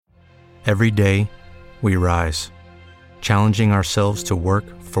Every day, we rise, challenging ourselves to work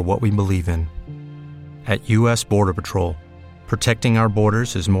for what we believe in. At U.S. Border Patrol, protecting our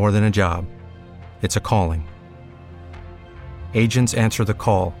borders is more than a job. It's a calling. Agents answer the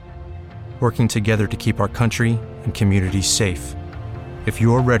call, working together to keep our country and communities safe. If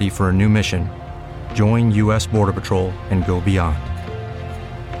you're ready for a new mission, join U.S. Border Patrol and go beyond.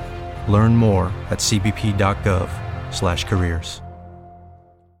 Learn more at cbp.gov/careers.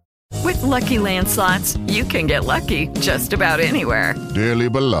 With Lucky Land Slots, you can get lucky just about anywhere. Dearly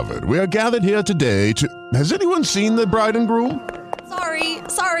beloved, we are gathered here today to... Has anyone seen the bride and groom?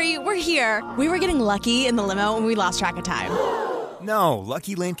 Sorry, we're here. We were getting lucky in the limo and we lost track of time. No,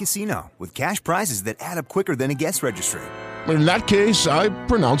 Lucky Land Casino, with cash prizes that add up quicker than a guest registry. In that case, I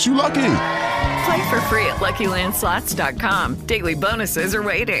pronounce you lucky. Play for free at LuckyLandSlots.com. Daily bonuses are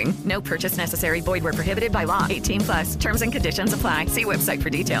waiting. No purchase necessary. Void where prohibited by law. 18+. Terms and conditions apply. See website for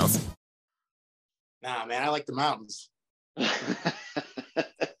details. Nah, man, I like the mountains.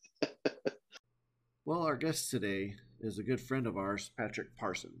 Well, our guest today is a good friend of ours, Patrick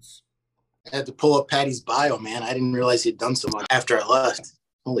Parsons. I had to pull up Patty's bio, man. I didn't realize he'd done so much after I left.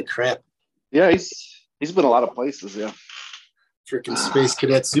 Holy crap. Yeah, he's been a lot of places, yeah. Freaking Space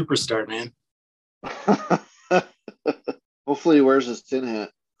Cadet superstar, man. Hopefully he wears his tin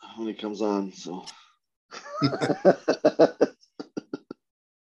hat when he comes on, so.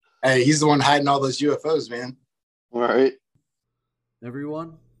 Hey, he's the one hiding all those UFOs, man. All right.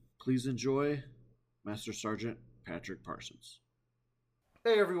 Everyone, please enjoy Master Sergeant Patrick Parsons.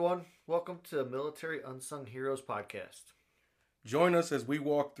 Hey, everyone. Welcome to Military Unsung Heroes Podcast. Join us as we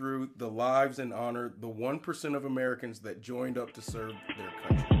walk through the lives and honor the 1% of Americans that joined up to serve their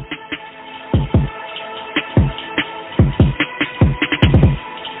country.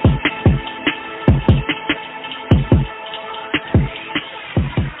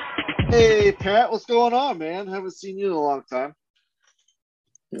 Hey, Pat, what's going on, man? Haven't seen you in a long time.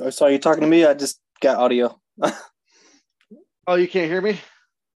 I saw you talking to me. I just got audio. Oh, you can't hear me?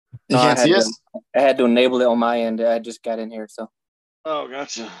 You can't see us? I had to enable it on my end. I just got in here, so. Oh,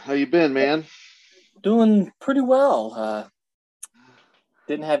 gotcha. How you been, man? Doing pretty well.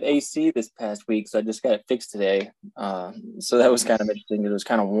 Didn't have AC this past week, so I just got it fixed today. So that was kind of interesting. It was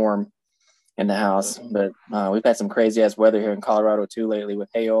kind of warm in the house, but we've had some crazy ass weather here in Colorado too lately with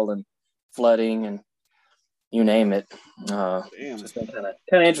hail and flooding and you name it. It's been kind of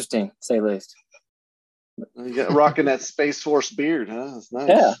interesting, to say the least. You got rocking that Space Force beard, huh? That's nice.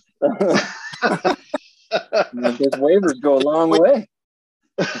 Yeah. Those waivers go a long way.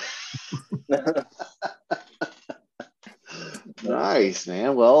 Nice,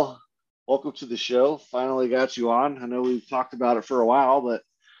 man. Well, welcome to the show. Finally got you on. I know we've talked about it for a while, but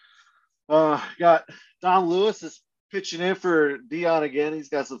got Don Lewis is pitching in for Dion again. He's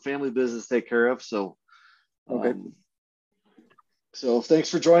got some family business to take care of. So, okay. So thanks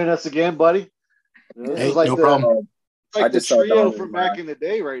for joining us again, buddy. Hey, like no problem. Like the trio from back in the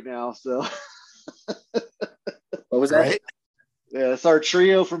day right now. So, what was that? Right? Yeah, it's our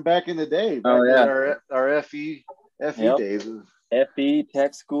trio from back in the day. Oh yeah, our FE days. FE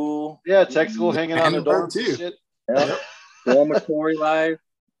tech school. Yeah, tech school, hanging out in the dorm too. Shit. Yep. Dormitory life.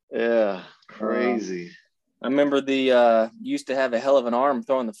 Yeah, crazy. I remember the used to have a hell of an arm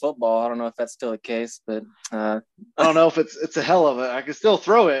throwing the football. I don't know if that's still the case, but I don't know if it's a hell of it. I can still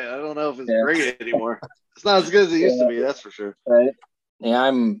throw it. I don't know if it's great anymore. It's not as good as it used to be. That's for sure. Right.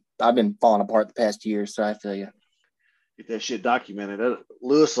 Yeah, I've been falling apart the past year, so I feel you. Get that shit documented.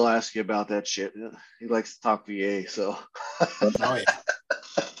 Lewis will ask you about that shit. He likes to talk VA, so. Oh yeah.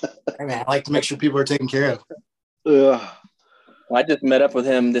 Hey man, I like to make sure people are taken care of. Yeah. Well, I just met up with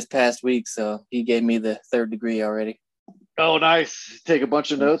him this past week, so he gave me the 3rd degree already. Oh, nice. Take a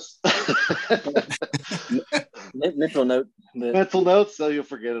bunch of notes. Mental note. But... Mental notes, so you'll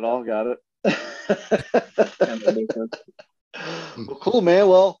forget it all. Got it. Well, cool, man.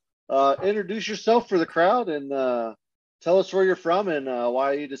 Well, introduce yourself for the crowd and tell us where you're from and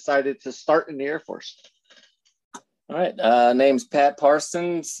why you decided to start in the Air Force. All right. Name's Pat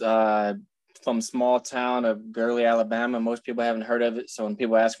Parsons. From a small town of Gurley, Alabama. Most people haven't heard of it. So when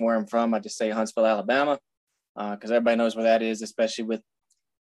people ask where I'm from, I just say Huntsville, Alabama, because everybody knows where that is, especially with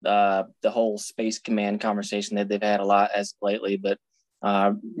the whole Space Command conversation that they've had a lot as lately. But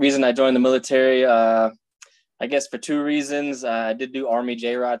reason I joined the military, I guess for 2 reasons. I did do Army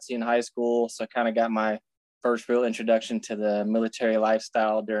JROTC in high school, so I kind of got my first real introduction to the military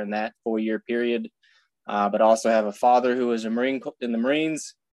lifestyle during that 4-year period. But also have a father who was a Marine in the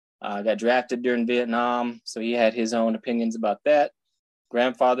Marines. Got drafted during Vietnam, so he had his own opinions about that.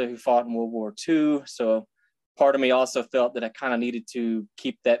 Grandfather who fought in World War II, so part of me also felt that I kind of needed to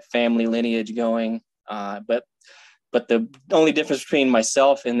keep that family lineage going. But the only difference between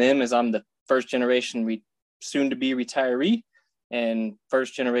myself and them is I'm the first generation soon to be retiree, and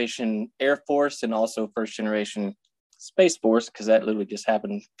first generation Air Force, and also first generation Space Force, because that literally just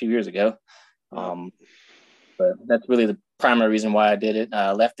happened a few years ago. But that's really the primary reason why I did it.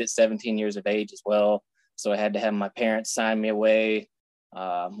 I left at 17 years of age as well, so I had to have my parents sign me away.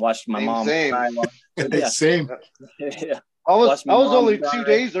 Watched my mom cry. Yeah. Same. Yeah. I was only 2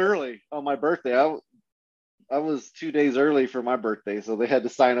 days early on my birthday. I was 2 days early for my birthday, so they had to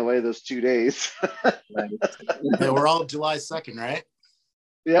sign away those 2 days. Yeah, we're all July 2nd, right?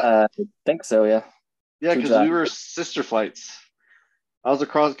 Yeah, I think so. Yeah. Yeah, because we were sister flights. I was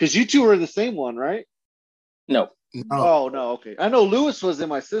across, because you two were in the same one, right? No. Oh, no. Okay. I know Lewis was in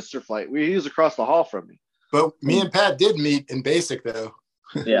my sister flight. He was across the hall from me. But me and Pat did meet in basic, though.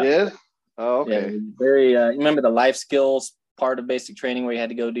 Yeah. Yeah. Oh, okay. Yeah, very. You remember the life skills part of basic training where you had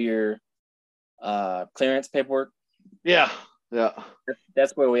to go do your clearance paperwork? Yeah. Yeah.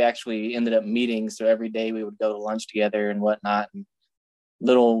 That's where we actually ended up meeting. So every day we would go to lunch together and whatnot. And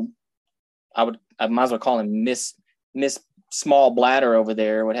I might as well call him Miss Small Bladder over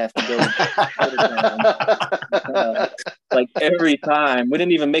there would have to go like every time. We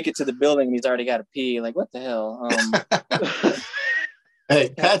didn't even make it to the building and he's already got to pee. Like, what the hell? Hey,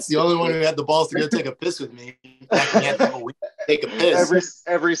 Pat's the only one who had the balls to go take a piss with me. Take a piss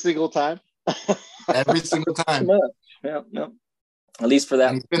every single time. Every single time. Yeah. At least for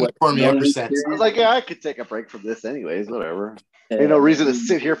that. He's been for me ever since. I was like, yeah, I could take a break from this anyways. Whatever. Ain't no reason to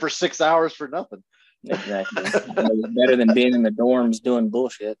sit here for 6 hours for nothing. Exactly. It's better than being in the dorms doing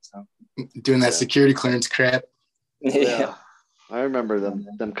bullshit. So. Doing that security clearance crap. Yeah. I remember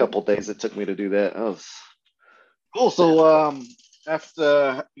them couple days it took me to do that. That was cool. So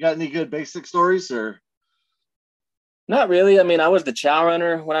after you got any good basic stories or? Not really. I mean, I was the chow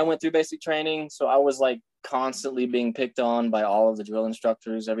runner when I went through basic training, so I was like constantly being picked on by all of the drill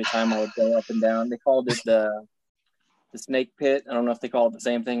instructors every time I would go up and down. They called it the snake pit. I don't know if they call it the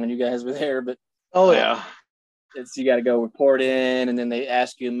same thing when you guys were there, but yeah. It's you got to go report in, and then they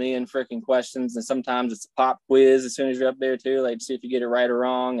ask you a million freaking questions, and sometimes it's a pop quiz as soon as you're up there too, like to see if you get it right or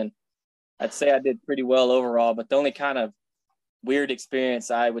wrong. And I'd say I did pretty well overall, but the only kind of weird experience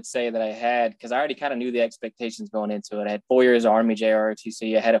I would say that I had, because I already kind of knew the expectations going into it. I had 4 years of Army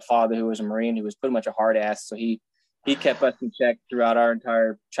JROTC. I had a father who was a Marine who was pretty much a hard ass, so he kept us in check throughout our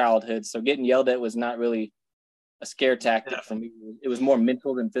entire childhood. So getting yelled at was not really a scare tactic for me. It was more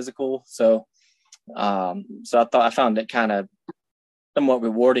mental than physical. So I found it kind of somewhat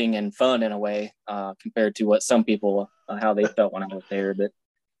rewarding and fun in a way, compared to what some people how they felt when I was there.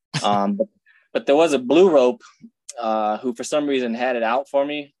 But there was a blue rope who for some reason had it out for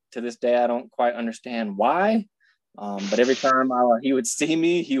me. To this day, I don't quite understand why. But every time he would see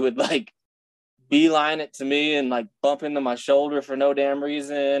me, he would like beeline it to me and like bump into my shoulder for no damn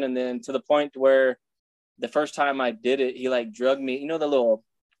reason. And then to the point where the first time I did it, he like drugged me. You know the little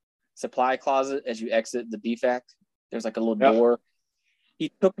supply closet as you exit the BFAC? There's like a little door.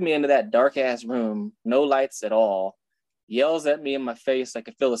 He took me into that dark ass room, no lights at all, yells at me in my face. I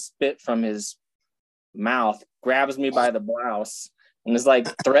could feel the spit from his mouth, grabs me by the blouse and is like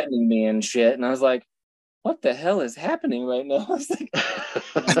threatening me and shit. And I was like, what the hell is happening right now? I was like,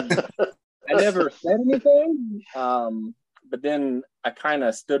 I never said anything. But then I kind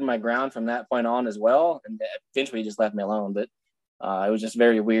of stood my ground from that point on as well. And eventually he just left me alone. But it was just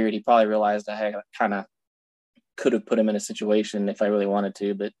very weird. He probably realized I had kind of could have put him in a situation if I really wanted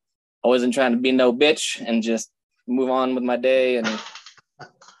to, but I wasn't trying to be no bitch and just move on with my day. And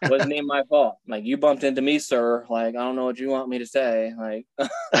it wasn't even my fault. Like, you bumped into me, sir. Like, I don't know what you want me to say. Like,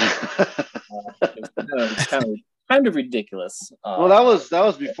 it's kind of ridiculous. Well, that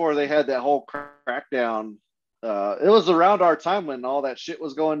was before they had that whole crackdown. It was around our time when all that shit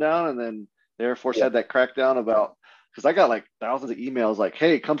was going down, and then the Air Force had that crackdown about, because I got like thousands of emails like,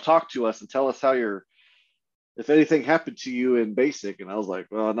 hey, come talk to us and tell us how if anything happened to you in basic. And I was like,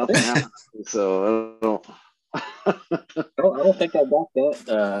 well, nothing happened. So I don't think I got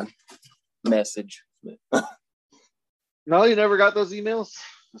that message. No, you never got those emails?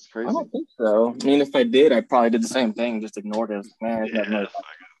 That's crazy. I don't think so. I mean, if I did, I probably did the same thing, just ignored it. Man,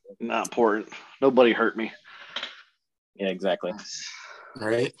 not important. Nobody hurt me. Yeah, exactly.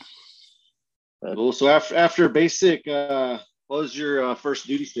 Right. Well, so after basic, what was your first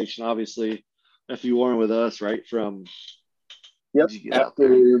duty station? Obviously, FU Warren with us, right? From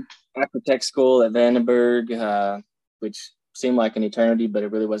after tech school at Vandenberg, which seemed like an eternity, but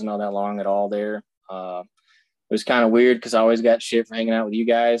it really wasn't all that long at all there. was kind of weird because I always got shit for hanging out with you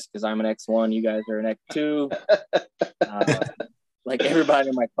guys because I'm an X1, you guys are an X2. Like everybody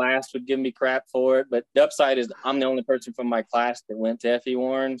in my class would give me crap for it, but the upside is I'm the only person from my class that went to FE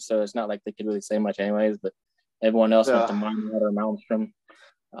Warren, so it's not like they could really say much anyways, but everyone else went to Minot or Malmstrom.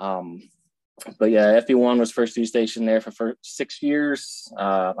 But yeah, FE1 was first duty station there for 6 years.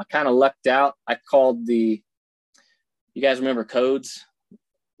 I kind of lucked out. I called you guys remember codes?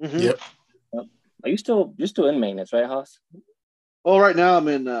 Mm-hmm. Yep. You're still in maintenance, right, Haas? Well, right now I'm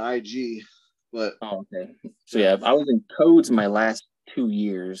in IG, but okay. So yeah, I was in codes my last 2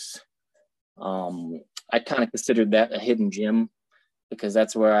 years. I kind of considered that a hidden gem because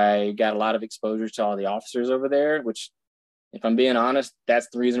that's where I got a lot of exposure to all the officers over there, which, if I'm being honest, that's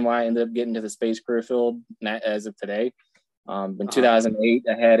the reason why I ended up getting to the space career field as of today. In 2008,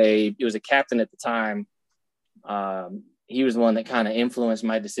 it was a captain at the time. He was the one that kind of influenced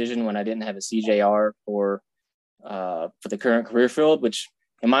my decision when I didn't have a CJR for the current career field, which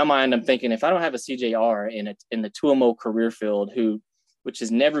in my mind, I'm thinking if I don't have a CJR in the 2MO career field, which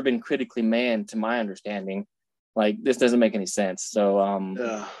has never been critically manned to my understanding, like this doesn't make any sense. So I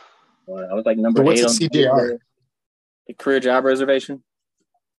was like number 8 what's a on CJR? The career job reservation.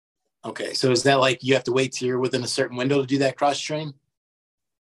 Okay, so is that like you have to wait till you're within a certain window to do that cross train?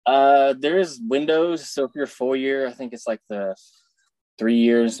 There is windows. So if you're 4-year, I think it's like the 3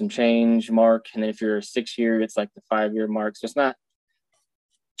 years and change mark, and then if you're 6-year, it's like the 5-year mark. So it's not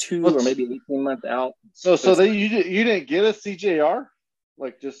 2 or maybe 18 months out. So you didn't get a CJR,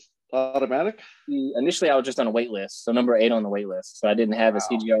 like just automatic? Initially, I was just on a wait list, so number 8 on the wait list. So I didn't have a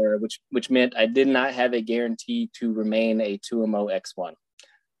CJR, which meant I did not have a guarantee to remain a 2MO X1.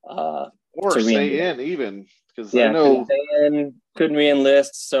 Or stay in even, because I know couldn't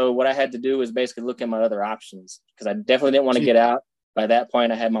re-enlist. So what I had to do was basically look at my other options because I definitely didn't want to get out. By that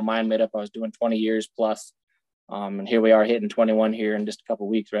point, I had my mind made up. I was doing 20 years plus, and here we are hitting 21 here in just a couple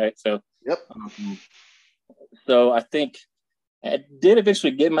of weeks, right? So yep. So I think I did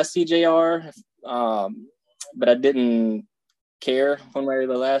eventually get my CJR, but I didn't care one way or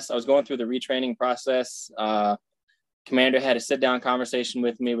the less. I was going through the retraining process. Commander had a sit-down conversation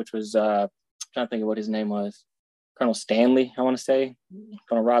with me, which was trying to think of what his name was. Colonel Stanley, I want to say.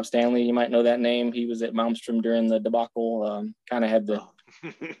 Colonel Rob Stanley, you might know that name. He was at Malmstrom during the debacle.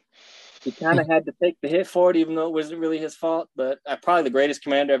 He kind of had to take the hit for it, even though it wasn't really his fault. But probably the greatest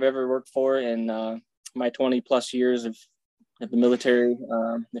commander I've ever worked for in my 20-plus years of the military.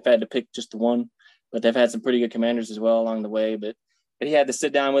 If I had to pick just the one. But they've had some pretty good commanders as well along the way. But he had to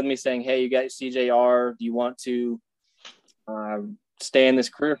sit down with me saying, hey, you got your CJR. Do you want to stay in this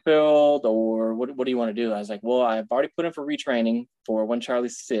career field, or what do you want to do? I was like, well, I've already put in for retraining for 1 Charlie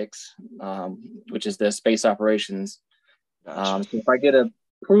 6, which is the space operations. So if I get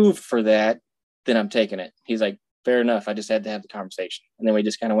approved for that, then I'm taking it. He's like, fair enough. I just had to have the conversation. And then we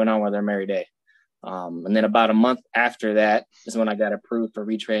just kind of went on with our merry day. And then about a month after that is when I got approved for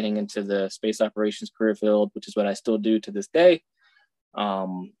retraining into the space operations career field, which is what I still do to this day.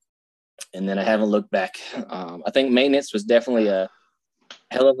 And then I haven't looked back. I think maintenance was definitely a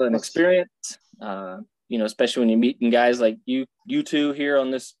hell of an experience, especially when you're meeting guys like you two here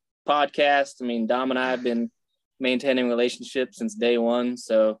on this podcast. I mean, Dom and I have been maintaining relationships since day one.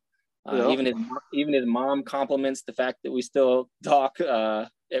 So even his mom compliments the fact that we still talk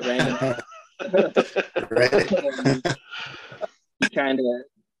at random.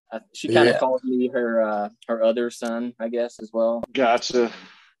 She kind of calls me her other son, I guess, as well. Gotcha.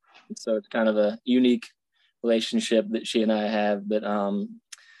 So it's kind of a unique relationship that she and I have, but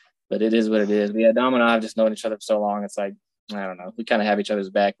it is what it is. But yeah, Dom and I have just known each other for so long. It's like, I don't know, we kind of have each other's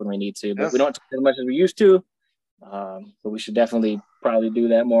back when we need to, but we don't talk as much as we used to. But we should definitely probably do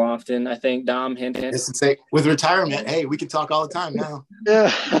that more often. I think Dom, hint. With retirement, hey, we can talk all the time now. Yeah.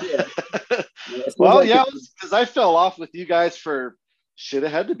 Well, yeah, because I fell off with you guys for it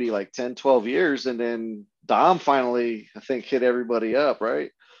had to be like 10, 12 years. And then Dom finally, I think, hit everybody up,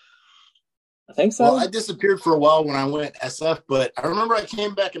 right? I think so. Well, I disappeared for a while when I went SF, but I remember I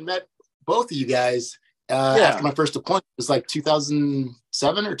came back and met both of you guys after my first deployment. It was like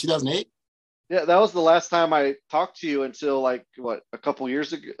 2007 or 2008. Yeah, that was the last time I talked to you until a couple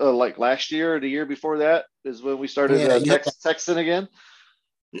years ago, like last year or the year before that is when we started texting again.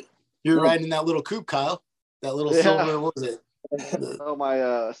 You're riding that little coupe, Kyle. That little silver, what was it?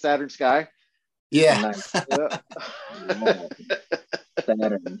 My Saturn Sky. Yeah. Saturn.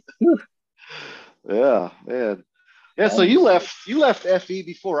 Yeah, man. Yeah, so you left FE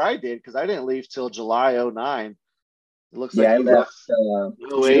before I did because I didn't leave till July 2009. It looks like you left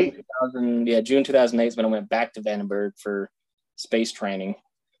 2008. June 2008 is when I went back to Vandenberg for space training.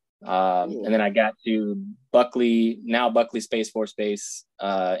 And then I got to Buckley, now Buckley Space Force Base,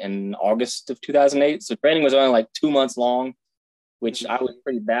 in August of 2008. So training was only like 2 months long, which I was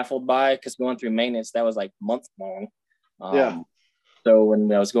pretty baffled by, because going through maintenance, that was like months long. So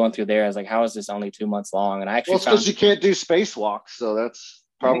when I was going through there, I was like, how is this only 2 months long? And I actually because you can't do spacewalks, so that's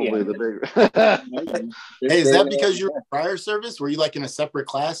probably the big. Hey, is that because you're in prior service? Were you like in a separate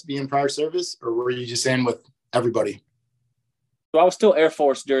class being prior service, or were you just in with everybody? So I was still Air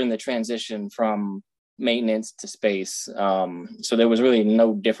Force during the transition from maintenance to space. So there was really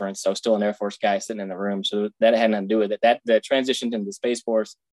no difference. I was still an Air Force guy sitting in the room. So that had nothing to do with it. The transition into the Space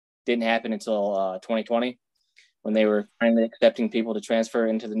Force didn't happen until 2020, when they were finally accepting people to transfer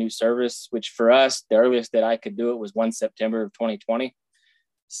into the new service, which for us, the earliest that I could do it was 1 September of 2020.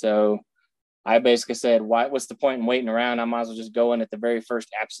 So I basically said, what's the point in waiting around? I might as well just go in at the very first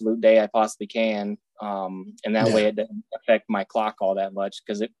absolute day I possibly can. And that way it doesn't affect my clock all that much,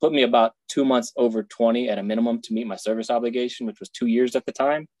 because it put me about 2 months over 20 at a minimum to meet my service obligation, which was 2 years at the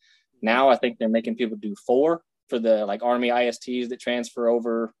time. Now I think they're making people do 4 for the like Army ISTs that transfer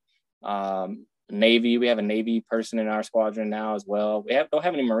over. Navy, we have a Navy person in our squadron now as well. We don't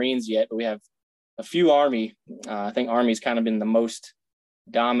have any Marines yet, but we have a few Army. I think Army's kind of been the most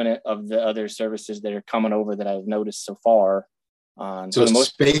dominant of the other services that are coming over that I've noticed so far. So the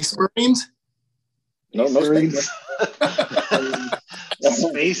most Space Marines? No Marines.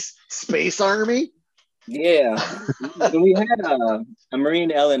 Space Army? Yeah. We had a Marine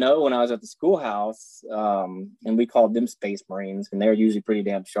LNO when I was at the schoolhouse, and we called them Space Marines, and they were usually pretty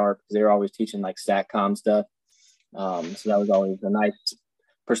damn sharp because they were always teaching like SATCOM stuff. So that was always a nice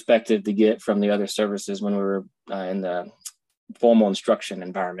perspective to get from the other services when we were in the formal instruction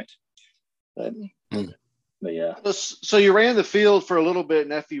environment. But yeah. So you ran the field for a little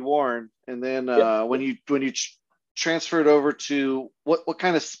bit in FE Warren, and then when you transferred over to what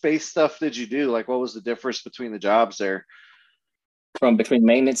kind of space stuff did you do? Like, what was the difference between the jobs there? Between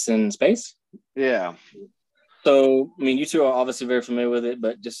maintenance and space? Yeah. So, I mean, you two are obviously very familiar with it,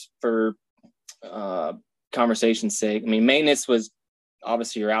 but just for conversation's sake, I mean, maintenance was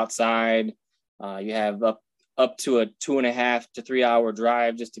obviously you're outside. You have up to a 2.5 to 3 hour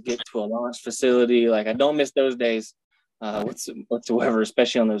drive just to get to a launch facility. Like, I don't miss those days whatsoever,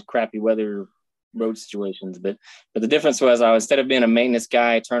 especially on those crappy weather road situations. But the difference was instead of being a maintenance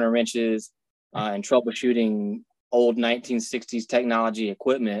guy, turning wrenches and troubleshooting old 1960s technology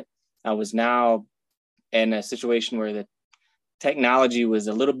equipment, I was now in a situation where the technology was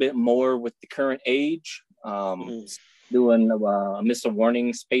a little bit more with the current age, doing a missile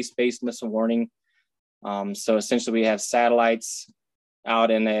warning, space-based missile warning. So essentially we have satellites out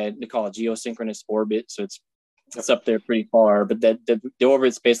in they call it geosynchronous orbit. So it's up there pretty far, but the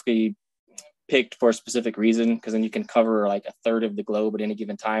orbit's basically picked for a specific reason, because then you can cover like a third of the globe at any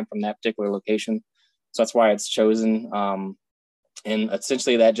given time from that particular location. So that's why it's chosen. And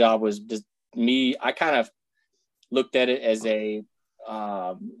essentially that job was just me. I kind of looked at it as it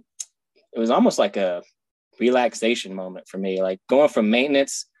was almost like a relaxation moment for me, like going from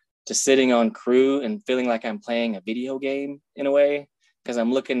maintenance to sitting on crew and feeling like I'm playing a video game in a way, because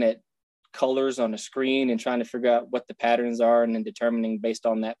I'm looking at colors on the screen and trying to figure out what the patterns are, and then determining based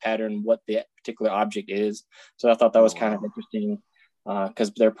on that pattern what the particular object is. So I thought that was kind of interesting,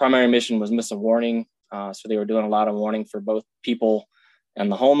 because their primary mission was missile warning. So they were doing a lot of warning for both people in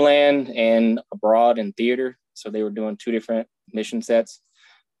the homeland and abroad in theater. So they were doing 2 different mission sets.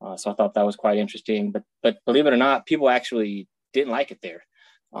 So I thought that was quite interesting. But believe it or not, people actually didn't like it there.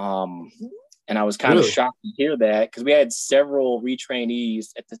 And I was kind of shocked to hear that, because we had several retrainees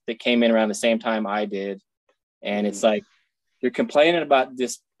that came in around the same time I did. And it's like, you're complaining about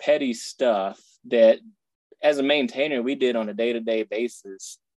this petty stuff that as a maintainer, we did on a day-to-day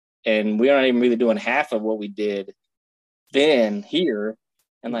basis. And we're not even really doing half of what we did then here.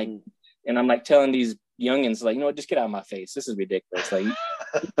 And like, and I'm like telling these youngins, like, you know what, just get out of my face. This is ridiculous. Like,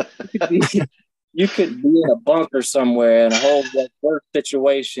 you could be in a bunker somewhere in a whole work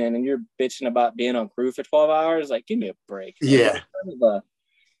situation, and you're bitching about being on crew for 12 hours. Like, give me a break. Yeah.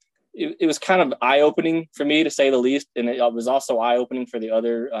 It was kind of eye-opening for me, to say the least. And it was also eye-opening for the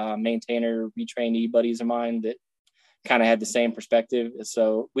other maintainer retrainee buddies of mine that kind of had the same perspective.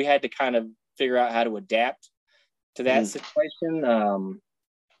 So we had to kind of figure out how to adapt to that situation,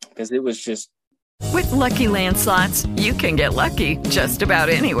 because it was just. With Lucky Land Slots, you can get lucky just about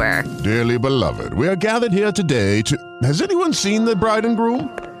anywhere. Dearly beloved, we are gathered here today to... Has anyone seen the bride and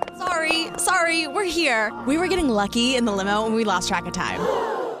groom? Sorry, we're here. We were getting lucky in the limo and we lost track of time.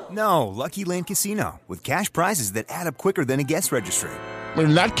 No, Lucky Land Casino, with cash prizes that add up quicker than a guest registry.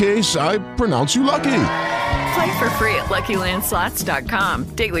 In that case, I pronounce you lucky. Play for free at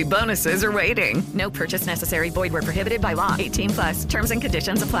LuckyLandSlots.com. Daily bonuses are waiting. No purchase necessary. Void where prohibited by law. 18+. Terms and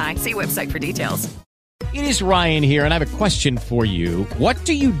conditions apply. See website for details. It is Ryan here, and I have a question for you. What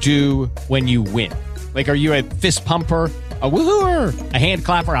do you do when you win? Like, are you a fist pumper, a woohooer, a hand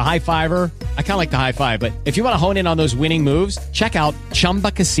clapper, a high fiver? I kind of like the high five, but if you want to hone in on those winning moves, check out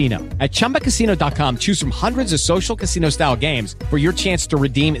Chumba Casino. At ChumbaCasino.com, choose from hundreds of social casino-style games for your chance to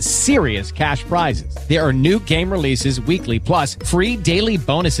redeem serious cash prizes. There are new game releases weekly, plus free daily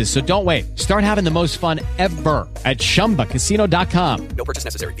bonuses. So don't wait. Start having the most fun ever at ChumbaCasino.com. No purchase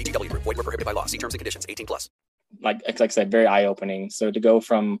necessary. VGW. Void where prohibited by law. See terms and conditions. 18+. Like I said, very eye-opening. So to go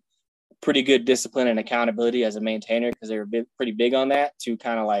from pretty good discipline and accountability as a maintainer, because they were pretty big on that, to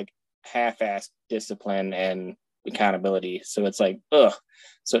kind of like half-assed discipline and accountability. So it's like, ugh.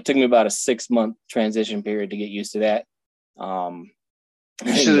 So it took me about a 6-month transition period to get used to that.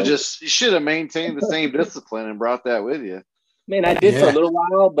 You should have maintained the same discipline and brought that with you. I mean, I did for a little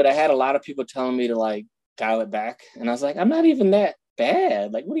while, but I had a lot of people telling me to like dial it back, and I was like, I'm not even that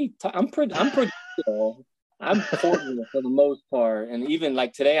bad. Like, what are you? I'm pretty. Cool. I'm cordial for the most part, and even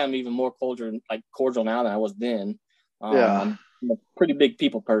like today, I'm even more cordial now than I was then. I'm a pretty big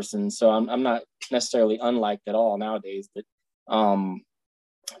people person, so I'm not necessarily unliked at all nowadays. But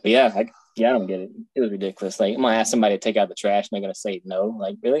yeah, I don't get it. It was ridiculous. Like, I'm gonna ask somebody to take out the trash, and they're gonna say no.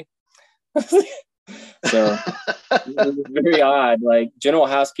 Like, really? So it was very odd. Like, general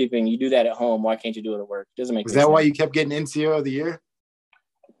housekeeping, you do that at home. Why can't you do it at work? It doesn't make sense. Is that why you kept getting NCO of the year?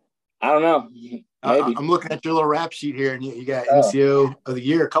 I don't know. I'm looking at your little rap sheet here, and you got NCO of the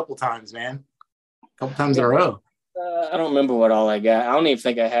year a couple times, man. A couple times in a row. I don't remember what all I got. I don't even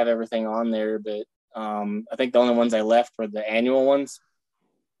think I have everything on there, but I think the only ones I left were the annual ones.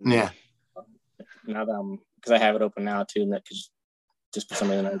 Yeah. Now that because I have it open now too, and that just for some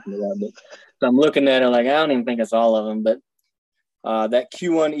reason I opened it up. But so I'm looking at it like, I don't even think it's all of them, but that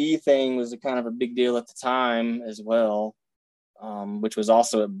Q1E thing was kind of a big deal at the time as well, which was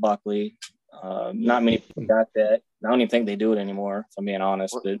also at Buckley. Not many people got that. I don't even think they do it anymore, if I'm being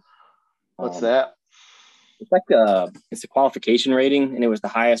honest. But what's that? It's like it's a qualification rating, and it was the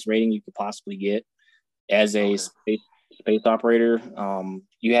highest rating you could possibly get as a space operator.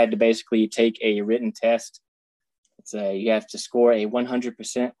 You had to basically take a written test. You have to score a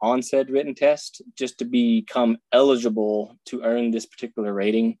 100% on said written test just to become eligible to earn this particular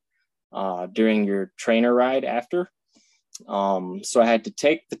rating during your trainer ride after. So I had to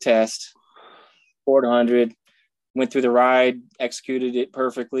take the test, scored 100, went through the ride, executed it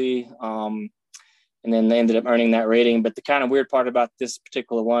perfectly, and then they ended up earning that rating. But the kind of weird part about this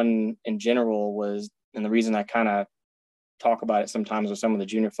particular one in general was, and the reason I kind of talk about it sometimes with some of the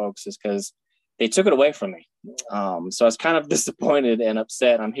junior folks, is because they took it away from me. So I was kind of disappointed and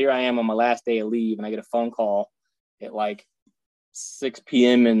upset. I am on my last day of leave, and I get a phone call at like 6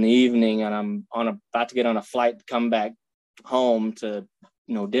 p.m. in the evening, and I'm about to get on a flight to come back home to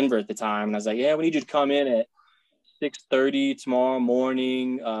Denver at the time. And I was like, yeah, we need you to come in at 6:30 tomorrow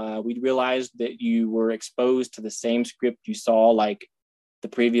morning. We realized that you were exposed to the same script you saw like the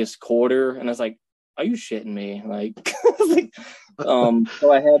previous quarter. And I was like, are you shitting me? Like,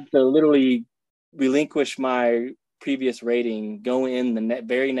 so I had to literally relinquish my previous rating, go in the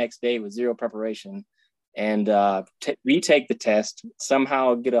very next day with zero preparation, and retake the test,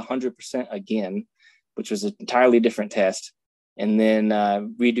 somehow get 100% again, which was an entirely different test, and then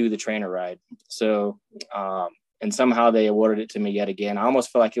redo the trainer ride. So, and somehow they awarded it to me yet again. I almost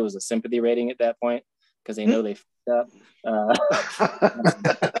feel like it was a sympathy rating at that point, because they know they fucked up.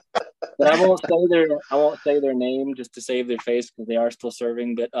 But I won't say their name just to save their face, because they are still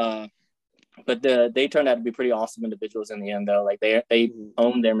serving. But they turned out to be pretty awesome individuals in the end, though. Like they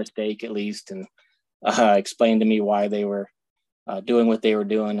owned their mistake at least, and explained to me why they were doing what they were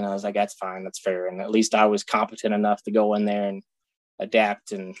doing. And I was like, that's fine, that's fair. And at least I was competent enough to go in there and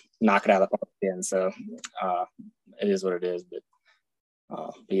adapt and knock it out of the park again. So it is what it is.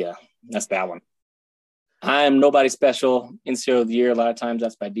 But yeah, that's that one. I am nobody special. NCO of the year, a lot of times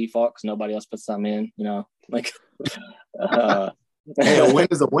that's by default because nobody else puts something in, like hey, a win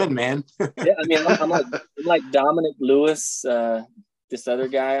is a win, man. Yeah, I mean, I'm like Dominic Lewis, this other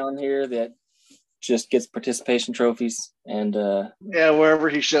guy on here that just gets participation trophies and wherever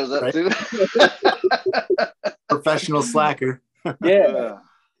he shows up to. Professional slacker. Yeah.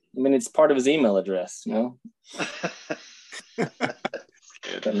 I mean, it's part of his email address,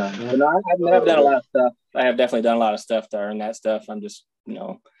 But no, I've done a lot of stuff. I have definitely done a lot of stuff to earn that stuff. I'm just,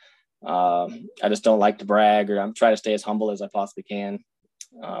 I just don't like to brag, or I'm trying to stay as humble as I possibly can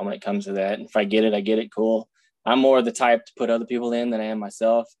when it comes to that. If I get it, I get it. Cool. I'm more the type to put other people in than I am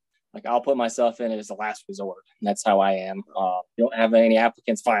myself. Like I'll put myself in as a last resort. And that's how I am. You don't have any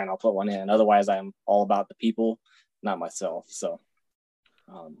applicants, fine, I'll put one in. Otherwise, I'm all about the people, not myself. So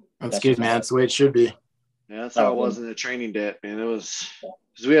that's good, man. That's the way it should be. Yeah, that's how it was in the training det, man. It was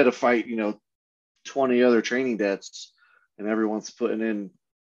because we had to fight, 20 other training debts, and everyone's putting in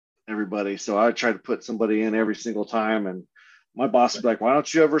everybody. So I tried to put somebody in every single time, and my boss would be like, "Why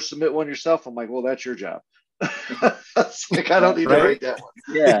don't you ever submit one yourself?" I'm like, "Well, that's your job." It's like I don't need to write that one.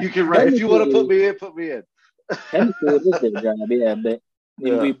 Yeah, you can write if you want to put me in. Put me in. Technically, it is their job, yeah, but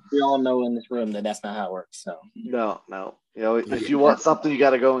we all know in this room that that's not how it works. So no, if you want something, you got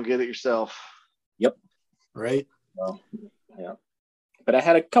to go and get it yourself. Yep. Right. Well, yeah. But I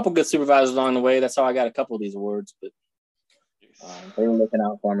had a couple good supervisors along the way. That's how I got a couple of these awards. But they were looking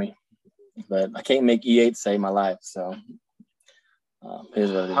out for me. But I can't make E8 save my life. So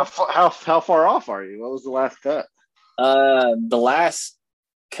here's what it is. How far off are you? What was the last cut? The last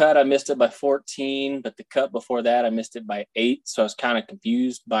cut I missed it by 14, but the cut before that I missed it by 8. So I was kind of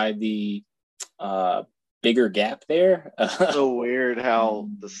confused by the bigger gap there. So weird how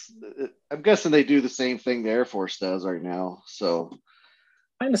I'm guessing they do the same thing the Air Force does right now. So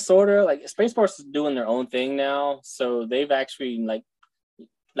kind of sort of like Space Force is doing their own thing now. So they've actually like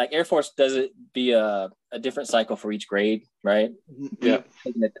Air Force does it via a different cycle for each grade, right? Yeah.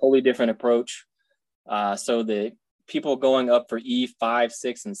 Taking a totally different approach. So the people going up for E5,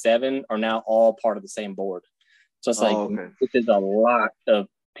 6, and 7 are now all part of the same board. So it's this is a lot of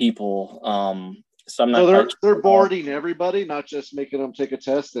people. So I'm not. So they're boarding everybody, not just making them take a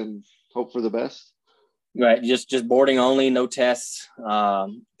test and hope for the best. Right, just boarding only, no tests.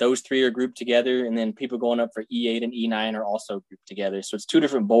 Those 3 are grouped together, and then people going up for E8 and E9 are also grouped together. So it's 2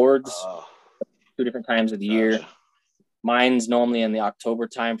 different boards, 2 different times of the year. Mine's normally in the October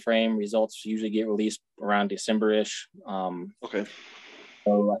timeframe. Results usually get released around December-ish. Okay.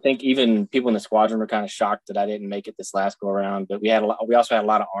 So I think even people in the squadron were kind of shocked that I didn't make it this last go around. But we also had a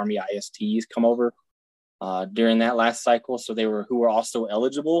lot of Army ISTs come over during that last cycle, so who were also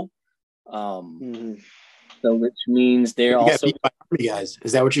eligible. So which means they're also got beat by Army guys.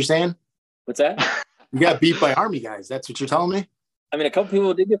 Is that what you're saying? What's that? You got beat by Army guys. That's what you're telling me? I mean, a couple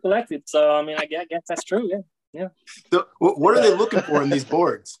people did get selected. So, I mean, I guess that's true. Yeah. So what are they looking for in these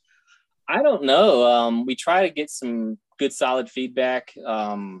boards? I don't know. We try to get some good, solid feedback.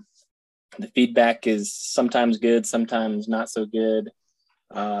 The feedback is sometimes good, sometimes not so good.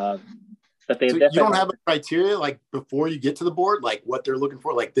 But they you don't have a criteria like before you get to the board, like what they're looking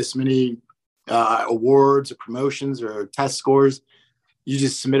for, like this many awards or promotions or test scores. You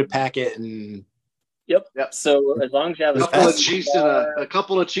just submit a packet and Yep. So as long as you have a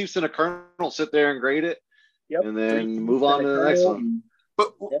couple of chiefs and a colonel sit there and grade it, and then move on to the next one.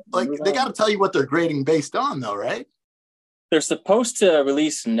 But they got to tell you what they're grading based on, though, right? They're supposed to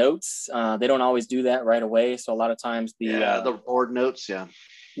release notes. They don't always do that right away. So a lot of times the board notes, Yeah.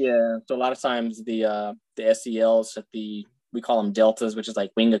 So a lot of times the SELs at we call them deltas, which is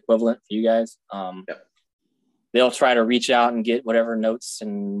like wing equivalent for you guys. They'll try to reach out and get whatever notes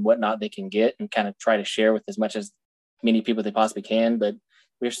and whatnot they can get and kind of try to share with as many people they possibly can. But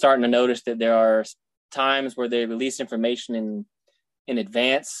we're starting to notice that there are times where they release information in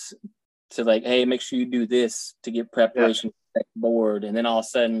advance to like, hey, make sure you do this to get preparation for the next board. And then all of a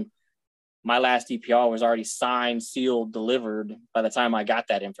sudden, my last EPR was already signed, sealed, delivered by the time I got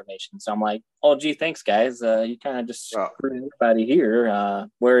that information. So I'm like, oh, gee, thanks, guys. You kind of just screwed everybody here.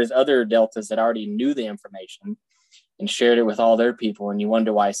 Whereas other deltas that already knew the information and shared it with all their people, and you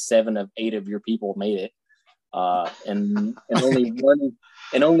wonder why 7 of 8 of your people made it. And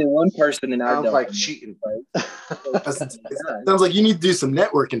only one person in our sounds like cheating. Sounds like you need to do some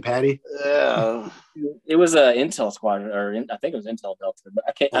networking, Patty. Yeah. It was an Intel squadron, I think it was Intel Delta, but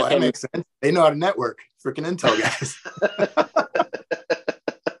I can't. That makes sense. They know how to network. Freaking Intel guys.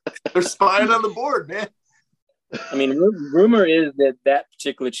 They're spying on the board, man. I mean, rumor is that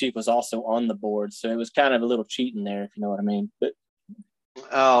particular chief was also on the board, so it was kind of a little cheating there, if you know what I mean. But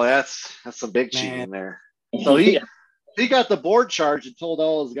that's some big cheating there. So he got the board charge and told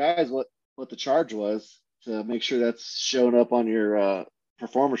all his guys what the charge was to make sure that's showing up on your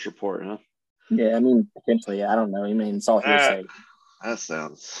performance report, huh? Yeah, I mean, potentially, I don't know. I mean, it's all hearsay. That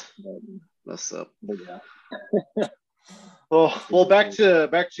sounds messed up. Yeah. Well, back to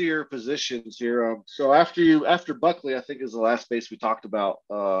your positions here. So after Buckley, I think is the last base we talked about.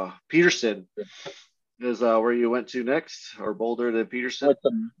 Peterson is where you went to next, or Boulder to Peterson.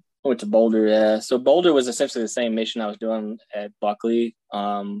 I went to Boulder, yeah. So Boulder was essentially the same mission I was doing at Buckley,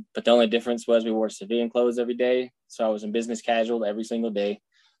 but the only difference was we wore civilian clothes every day. So I was in business casual every single day,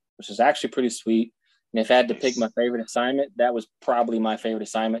 which was actually pretty sweet. And if I had to pick my favorite assignment, that was probably my favorite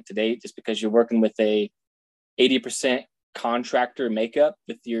assignment to date, just because you're working with a 80% contractor makeup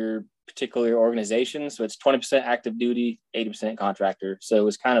with your particular organization. So it's 20% active duty, 80% contractor. So it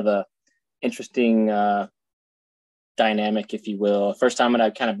was kind of a interesting dynamic, if you will. First time that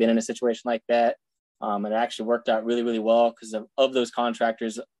I've kind of been in a situation like that. It actually worked out really, really well because of those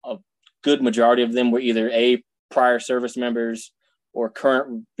contractors, a good majority of them were either prior service members or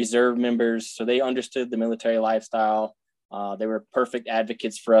current reserve members. So they understood the military lifestyle. They were perfect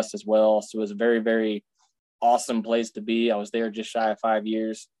advocates for us as well. So it was a very, very awesome place to be. I was there just shy of 5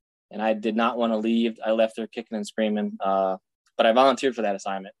 years, and I did not want to leave. I left there kicking and screaming, but I volunteered for that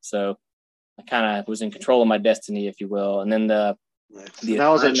assignment. So I kind of was in control of my destiny, if you will. And then that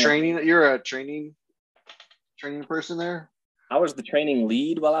was a training. You're a training person there? I was the training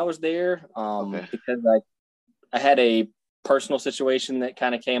lead while I was there, because I had a personal situation that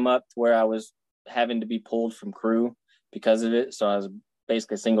kind of came up where I was having to be pulled from crew because of it. So I was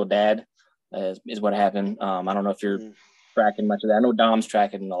basically a single dad, is what happened. I don't know if you're tracking much of that. I know Dom's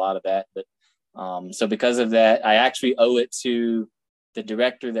tracking a lot of that, but so because of that, I actually owe it to the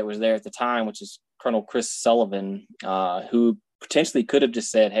director that was there at the time, which is Colonel Chris Sullivan, who potentially could have just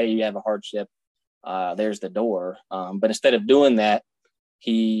said, "Hey, you have a hardship. There's the door." But instead of doing that,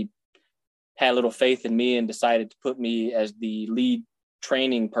 he had a little faith in me and decided to put me as the lead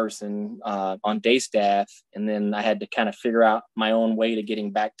training person on day staff. And then I had to kind of figure out my own way to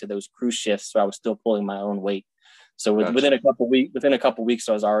getting back to those crew shifts. So I was still pulling my own weight. So within a couple weeks,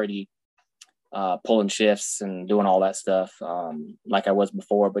 I was already pulling shifts and doing all that stuff like I was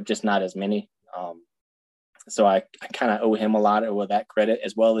before, but just not as many. So I kind of owe him a lot of that credit,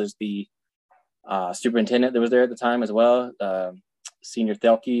 as well as the superintendent that was there at the time as well, Senior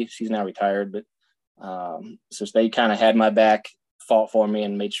Thelke. She's now retired, but so they kind of had my back, fought for me,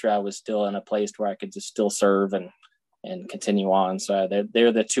 and made sure I was still in a place where I could just still serve and continue on. So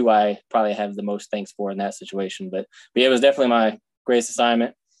they're the two I probably have the most thanks for in that situation. But yeah, it was definitely my greatest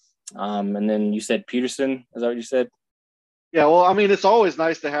assignment. And then you said Peterson, is that what you said? Yeah, well, I mean, it's always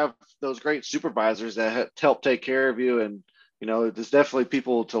nice to have those great supervisors that help take care of you, and there's definitely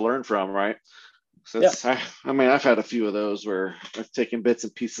people to learn from, right? So I mean, I've had a few of those where I've taken bits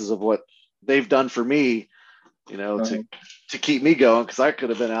and pieces of what they've done for me, to keep me going, because I could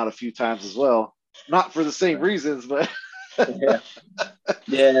have been out a few times as well, not for the same reasons, but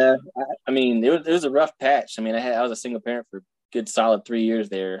yeah. I mean, it was a rough patch. I mean, I was a single parent for a good solid 3 years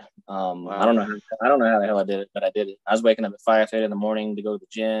there. Wow. I don't know how the hell I did it, but I did it. I was waking up at 5:30 in the morning to go to the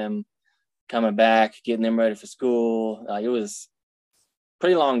gym, coming back, getting them ready for school. It was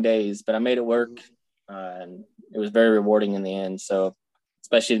pretty long days, but I made it work, and it was very rewarding in the end. So,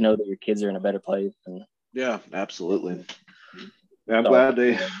 especially to know that your kids are in a better place. And yeah, absolutely. Yeah, I'm glad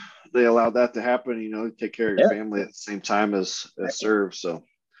they allowed that to happen. Take care of your family at the same time as serve. So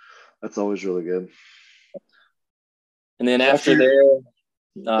that's always really good. And then after there,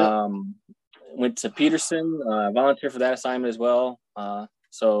 went to Peterson, volunteered for that assignment as well.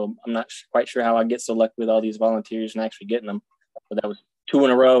 So I'm not quite sure how I get so lucky with all these volunteers and actually getting them, but that was 2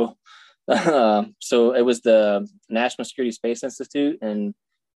 in a row. So it was the National Security Space Institute, and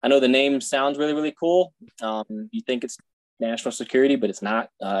I know the name sounds really, really cool. You think it's national security, but it's not.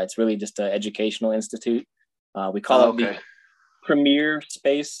 It's really just an educational institute. We call it the Premier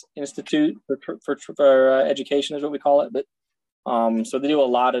Space Institute for education is what we call it. But so they do a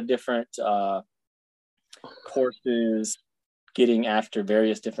lot of different courses getting after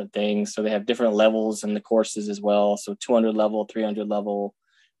various different things. So they have different levels in the courses as well. So 200 level, 300 level.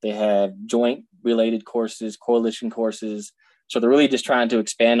 They have joint related courses, coalition courses. So they're really just trying to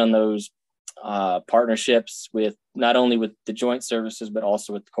expand on those partnerships with not only with the joint services, but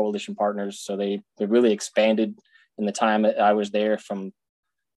also with the coalition partners. So they really expanded in the time that I was there from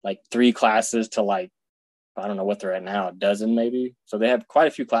like 3 classes to like, I don't know what they're at now, a dozen maybe. So they have quite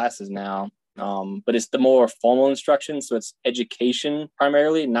a few classes now, but it's the more formal instruction. So it's education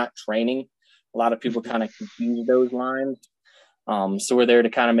primarily, not training. A lot of people kind of confuse those lines. So we're there to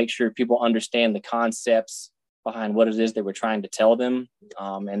kind of make sure people understand the concepts behind what it is that we're trying to tell them,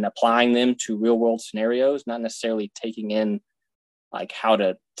 and applying them to real world scenarios, not necessarily taking in like how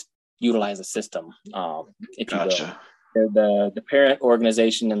to utilize a system. If you will. The parent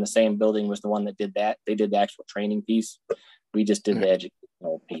organization in the same building was the one that did that. They did the actual training piece. We just did the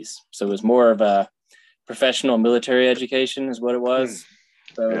educational piece. So it was more of a professional military education is what it was.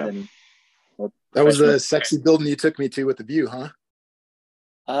 That was the sexy building you took me to with the view, huh?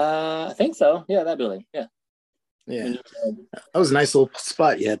 I think so. Yeah, that building. Yeah. Yeah. That was a nice little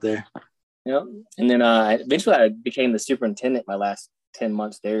spot you had there. Yeah. And then eventually I became the superintendent my last 10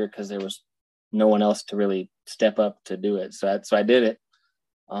 months there because there was no one else to really step up to do it. So I did it,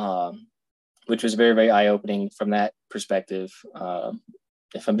 which was very, very eye-opening from that perspective,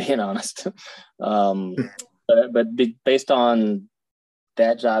 if I'm being honest. But based on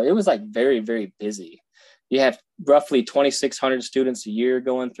that job, it was like very, very busy. You have roughly 2,600 students a year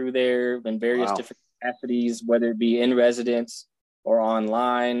going through there in various different capacities, whether it be in residence or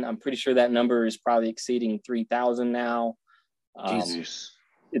online. I'm pretty sure that number is probably exceeding 3,000 now. Jesus.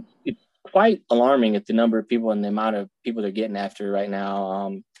 It's quite alarming at the number of people and the amount of people they're getting after right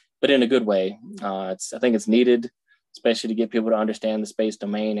now, but in a good way. I think it's needed, especially to get people to understand the space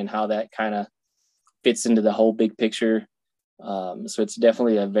domain and how that kind of fits into the whole big picture. So it's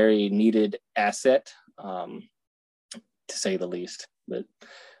definitely a very needed asset, to say the least. But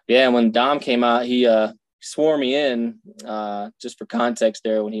yeah, when Dom came out, he swore me in, just for context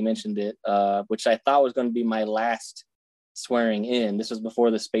there when he mentioned it, which I thought was going to be my last swearing in. This was before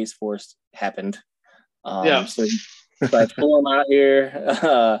the Space Force happened. So I flew him out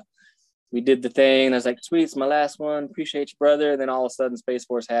here. We did the thing. I was like, sweet, it's my last one. Appreciate you, brother. And then all of a sudden Space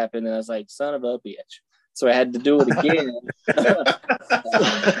Force happened. And I was like, son of a bitch. So I had to do it again.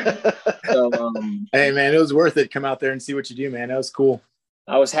 Hey, man, it was worth it. Come out there and see what you do, man. That was cool.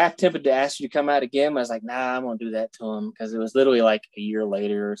 I was half tempted to ask you to come out again. I was like, nah, I'm going to do that to him, because it was literally like a year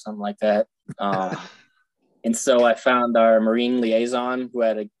later or something like that. And so I found our Marine liaison who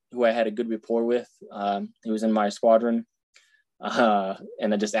I had a good rapport with. He was in my squadron.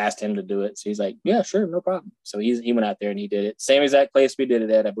 And I just asked him to do it. So he's like, yeah, sure, no problem. So he went out there and he did it. Same exact place we did it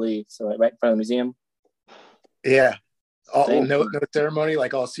at, I believe. So right in front of the museum. Yeah. No ceremony,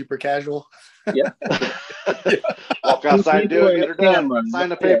 like all super casual. Yeah. Walk outside, do it, get her done, sign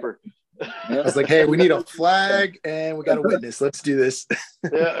the paper. I was like, hey, we need a flag and we got a witness. Let's do this. Yeah,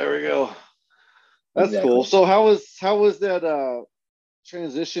 there we go. That's cool. So how was that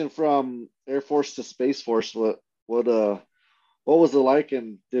transition from Air Force to Space Force? What was it like,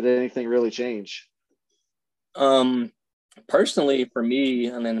 and did anything really change? Personally, for me,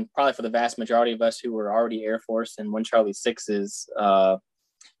 and then probably for the vast majority of us who were already Air Force and 1 Charlie 6s,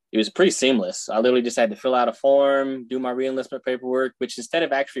 it was pretty seamless. I literally just had to fill out a form, do my reenlistment paperwork, which instead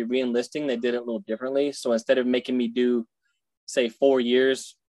of actually reenlisting, they did it a little differently. So instead of making me do, say, 4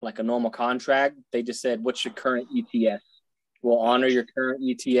 years, like a normal contract, they just said, what's your current ETS? We'll honor your current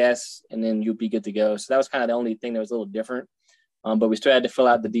ETS, and then you'll be good to go. So that was kind of the only thing that was a little different. But we still had to fill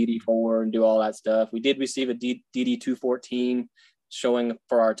out the DD-4 and do all that stuff. We did receive a DD-214 showing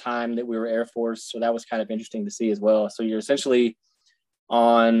for our time that we were Air Force. So that was kind of interesting to see as well. So you're essentially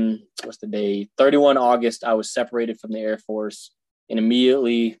on, 31 August, I was separated from the Air Force and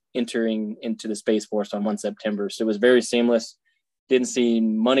immediately entering into the Space Force on 1 September. So it was very seamless.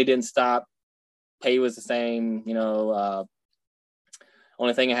 Money didn't stop. Pay was the same.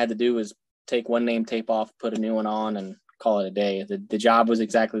 Only thing I had to do was take one name tape off, put a new one on, and call it a day. The job was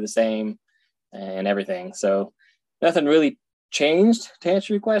exactly the same and everything. So nothing really changed, to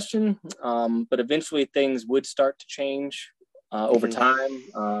answer your question. But eventually things would start to change over time,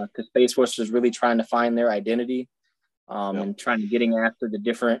 because Space Force was really trying to find their identity and getting after the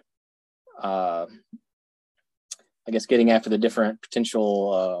different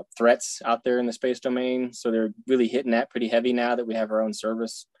potential threats out there in the space domain. So they're really hitting that pretty heavy now that we have our own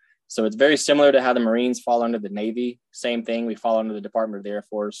service. So it's very similar to how the Marines fall under the Navy. Same thing. We fall under the Department of the Air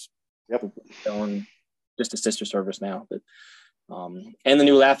Force. Yep. Just a sister service now. But and the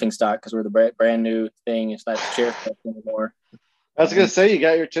new laughingstock, because we're the brand new thing. It's not the chair anymore. I was going to say, you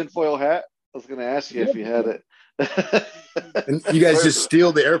got your tinfoil hat? I was going to ask you if you had it. And you guys just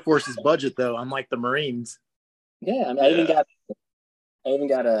steal the Air Force's budget, though, unlike the Marines. Yeah, I mean, I even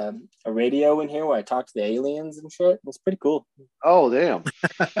got a radio in here where I talk to the aliens and shit. It's pretty cool. Oh, damn.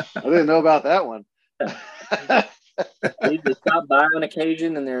 I didn't know about that one. They stop by on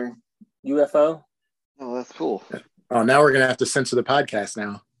occasion in their UFO. Oh, that's cool. Oh, now we're going to have to censor the podcast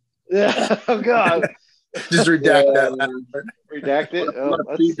now. Yeah. Oh, God. Just redact that. Redact it. I'm going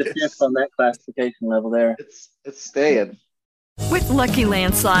to plead the fifth on that classification level there. It's staying. With Lucky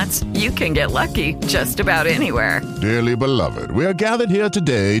Land Slots, you can get lucky just about anywhere. Dearly beloved, we are gathered here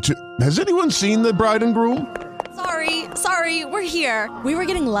today to... Has anyone seen the bride and groom? Sorry, we're here. We were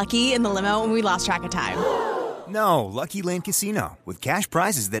getting lucky in the limo and we lost track of time. No, Lucky Land Casino, with cash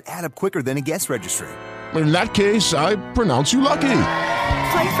prizes that add up quicker than a guest registry. In that case, I pronounce you lucky.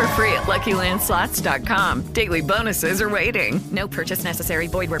 Play for free at LuckyLandSlots.com. Daily bonuses are waiting. No purchase necessary.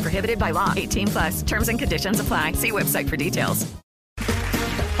 Void where prohibited by law. 18+. Terms and conditions apply. See website for details.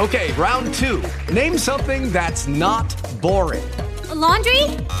 Okay, round 2. Name something that's not boring. A laundry?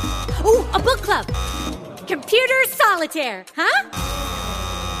 Ooh, a book club. Computer solitaire, huh?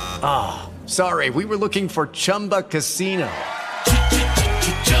 Ah, Sorry, we were looking for Chumba Casino.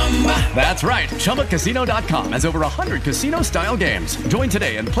 That's right. ChumbaCasino.com has over 100 casino-style games. Join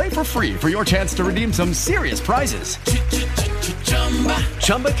today and play for free for your chance to redeem some serious prizes.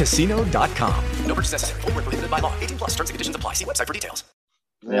 ChumbaCasino.com. No purchase necessary. Void where prohibited by law. 18+ terms and conditions apply. See website for details.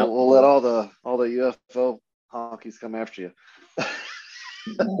 We'll let all the UFO honkies come after you.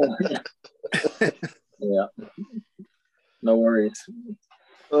 Yeah. No worries.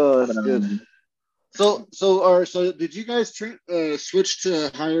 Oh, that's good. So did you guys switch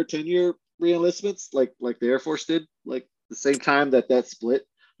to higher tenure reenlistments like the Air Force did? Like the same time that split?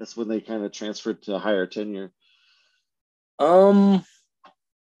 That's when they kind of transferred to higher tenure. I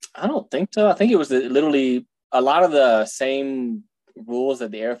don't think so. I think it was literally a lot of the same rules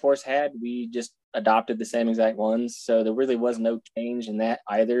that the Air Force had. We just adopted the same exact ones. So there really was no change in that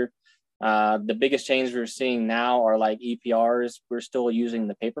either. The biggest change we're seeing now are like EPRs. We're still using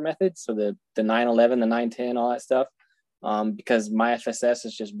the paper method. So the 911, the 910, all that stuff. Because my FSS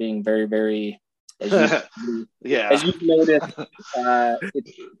is just being very, very, as you've noticed,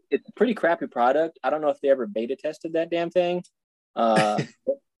 it's a pretty crappy product. I don't know if they ever beta tested that damn thing. But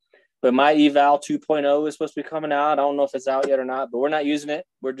my eval 2.0 is supposed to be coming out. I don't know if it's out yet or not, but we're not using it.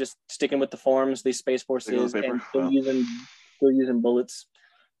 We're just sticking with the forms, these Space Forces, and still using bullets.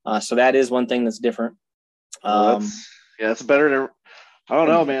 So that is one thing that's different. It's better than, I don't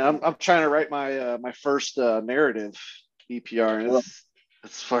know, man. I'm trying to write my first narrative EPR, and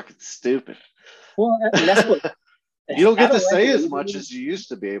it's fucking stupid. Well, that's what you don't get to say as much as you used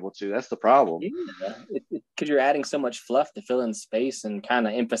to be able to. That's the problem. Yeah, because you're adding so much fluff to fill in space and kind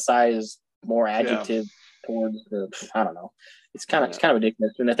of emphasize more adjective towards the. I don't know. It's kind of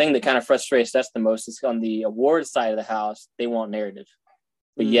ridiculous. And the thing that kind of frustrates us the most is on the award side of the house, they want narrative.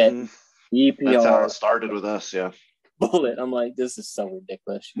 But yet, EPR, that's how it started with us, bullet. I'm like, this is so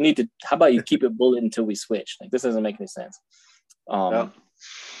ridiculous. You need to. How about you keep it bullet until we switch? Like, this doesn't make any sense.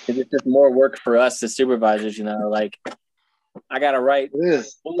 It's just more work for us as supervisors. Like I gotta write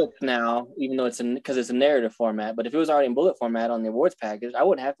bullets now, even though because it's a narrative format. But if it was already in bullet format on the awards package, I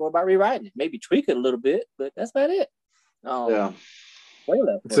wouldn't have to worry about rewriting it. Maybe tweak it a little bit, but that's about it.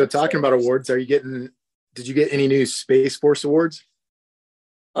 So talking about awards, did you get any new Space Force awards?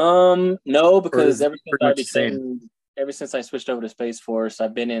 No, because ever since I switched over to Space Force,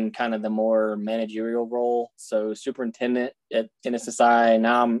 I've been in kind of the more managerial role. So superintendent at NSSI,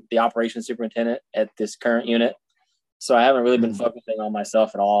 now I'm the operations superintendent at this current unit. So I haven't really been focusing on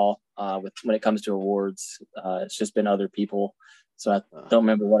myself at all when it comes to awards. It's just been other people. So I don't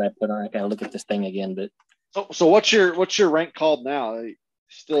remember what I put on. I gotta look at this thing again. But so what's your rank called now?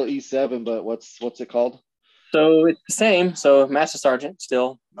 Still E7, but what's it called? So it's the same. So Master Sergeant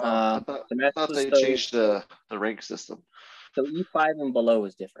still. I thought they changed the rank system. So E5 and below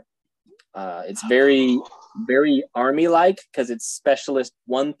is different. It's very, very Army-like because it's Specialist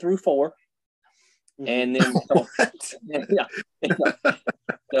 1 through 4. And then so they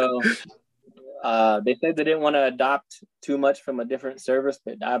said they didn't want to adopt too much from a different service,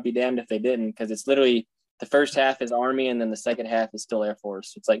 but I'd be damned if they didn't, because it's literally the first half is Army and then the second half is still Air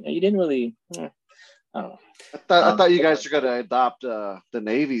Force. It's like, no, you didn't really. I don't know. I thought you guys were going to adopt the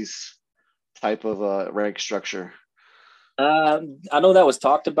Navy's type of rank structure. I know that was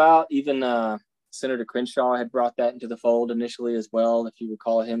talked about. Even Senator Crenshaw had brought that into the fold initially as well, if you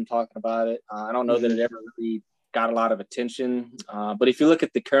recall him talking about it. I don't know that it ever really got a lot of attention. But if you look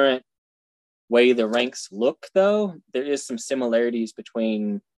at the current way the ranks look, though, there is some similarities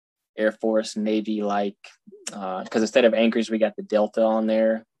between Air Force, Navy, because instead of anchors, we got the Delta on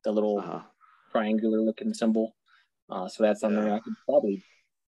there, the little triangular looking symbol. So that's on there. I could probably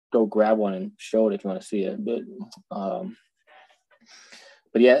go grab one and show it if you want to see it.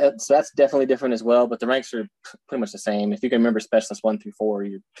 But yeah, so that's definitely different as well. But the ranks are pretty much the same. If you can remember Specialist 1 through 4,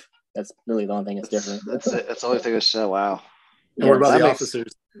 that's really the only thing that's different. That's it. That's the only thing that's so wow. And what about the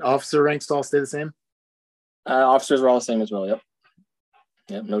officers? Officer ranks all stay the same? Officers are all the same as well.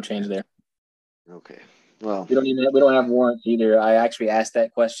 Yep. No change there. Okay. Well, we don't have warrants either. I actually asked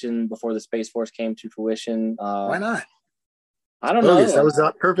that question before the Space Force came to fruition. Why not? I don't know. That was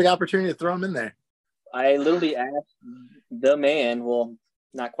a perfect opportunity to throw them in there. I literally asked the man. Well,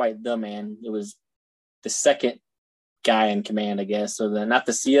 not quite the man. It was the second guy in command, I guess. So not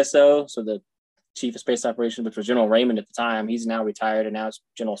the CSO, so the Chief of Space Operations, which was General Raymond at the time. He's now retired, and now it's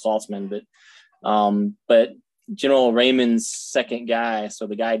General Saltzman. But General Raymond's second guy, so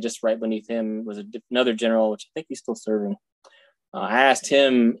the guy just right beneath him was another general, which I think he's still serving. I asked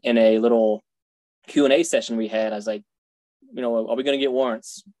him in a little Q&A session we had. I was like, are we going to get warrant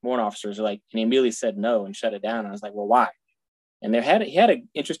officers? And he immediately said no and shut it down. I was like, well, why? And he had an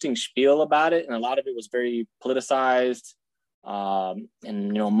interesting spiel about it, and a lot of it was very politicized, and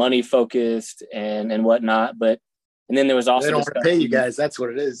money focused and whatnot. And then there was also they don't want to pay you guys. That's what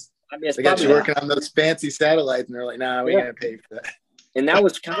it is. I mean, they got you working on those fancy satellites, and they're like, "Nah, we gotta pay for that." And that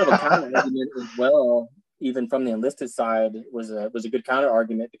was kind of a counter argument as well, even from the enlisted side. Was a good counter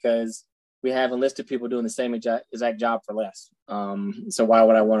argument, because we have enlisted people doing the same exact job for less. So why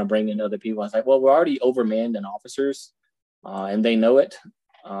would I want to bring in other people? I was like, well, we're already overmanned in officers, and they know it.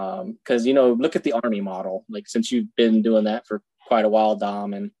 Because look at the Army model. Like, since you've been doing that for quite a while,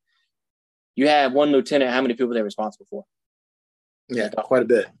 Dom, and you have one lieutenant, how many people they're responsible for? Yeah, quite a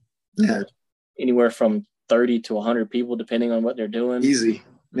bit. Yeah, anywhere from 30 to 100 people, depending on what they're doing. Easy.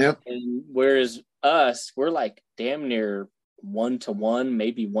 Yep. And whereas us, we're like damn near 1-to-1,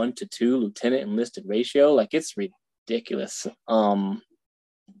 maybe 1-to-2 lieutenant enlisted ratio. Like, it's ridiculous.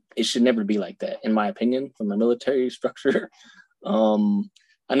 It should never be like that, in my opinion, from a military structure.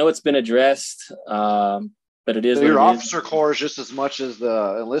 I know it's been addressed, but it is. So your officer corps is just as much as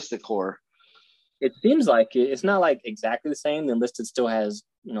the enlisted corps. It seems like it. It's not like exactly the same. The enlisted still has,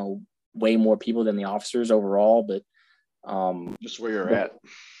 way more people than the officers overall, but just where you're at.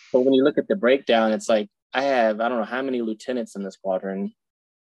 But when you look at the breakdown, it's like I don't know how many lieutenants in the squadron,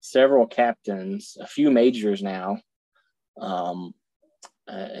 several captains, a few majors now, and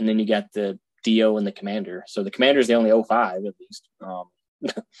then you got the DO and the commander. So the commander is the only 05 at least,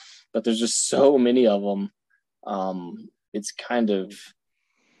 but there's just so many of them. It's kind of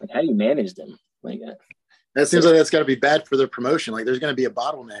like, how do you manage them? Like that seems like that's got to be bad for their promotion. Like, there's going to be a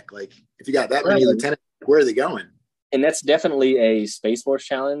bottleneck. Like, if you got that many lieutenants, where are they going? And that's definitely a Space Force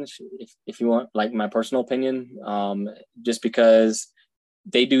challenge, if you want, like, my personal opinion, just because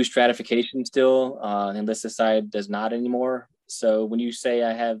they do stratification still. The enlisted side does not anymore. So when you say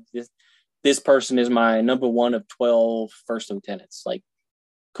I have this person is my number 1 of 12 first lieutenants, like,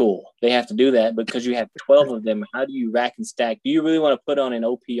 cool. They have to do that, but because you have 12 of them, how do you rack and stack? Do you really want to put on an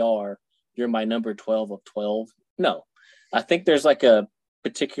OPR, you're my number 12 of 12? No. I think there's like a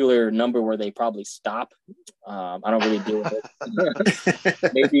particular number where they probably stop. I don't really deal with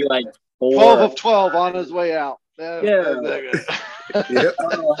it. Maybe like 4. 12 of 12 on his way out. Yeah. I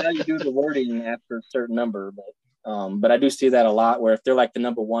don't know how you do the wording after a certain number, but I do see that a lot, where if they're like the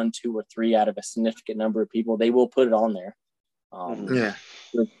number 1, 2, or 3 out of a significant number of people, they will put it on there.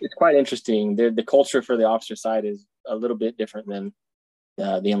 It's quite interesting. The culture for the officer side is a little bit different than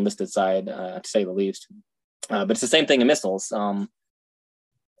the enlisted side, to say the least. But it's the same thing in missiles.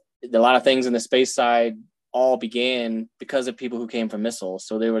 A lot of things in the space side all began because of people who came from missiles.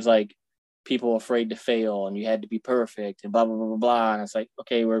 So there was like people afraid to fail, and you had to be perfect, and blah, blah, blah, blah, blah. And it's like,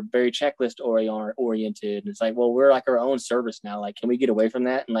 okay, we're very checklist oriented. And it's like, well, we're like our own service now. Like, can we get away from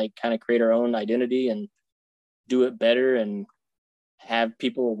that and like kind of create our own identity and do it better and have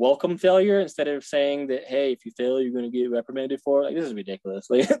people welcome failure instead of saying that, hey, if you fail, you're going to get reprimanded for it? Like, this is ridiculous.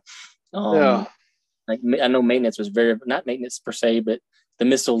 Like, like, I know maintenance was not maintenance per se, but the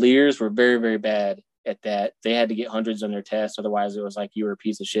missileers were very, very bad at that. They had to get hundreds on their tests. Otherwise it was like, you were a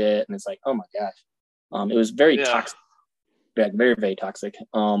piece of shit. And it's like, oh my gosh. It was very toxic, very, very toxic.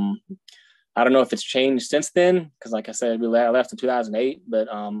 I don't know if it's changed since then, because like I said, I left in 2008, but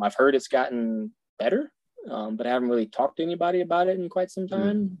I've heard it's gotten better. But I haven't really talked to anybody about it in quite some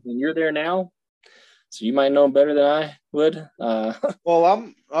time. And you're there now, so you might know better than I would.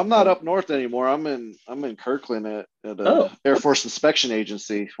 Well, I'm not up north anymore. I'm in Kirkland at Air Force Inspection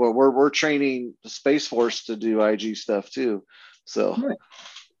Agency, where we're training the Space Force to do IG stuff too. So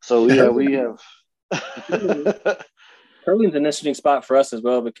yeah, we have. Kirkland's an interesting spot for us as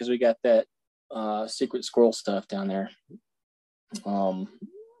well, because we got that secret squirrel stuff down there. So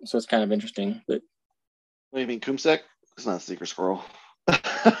it's kind of interesting, but. What do you mean, Kumsek? It's not a secret squirrel. I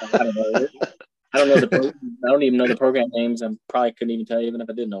don't know. I don't even know the program names. I probably couldn't even tell you, even if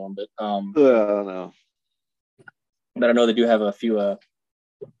I did know them. But I don't know. But I know they do have a few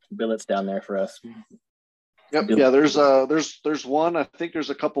billets down there for us. Yep. Yeah. There's one. I think there's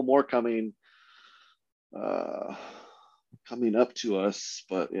a couple more coming up to us.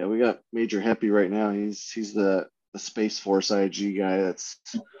 But yeah, we got Major Heppy right now. He's the Space Force IG guy that's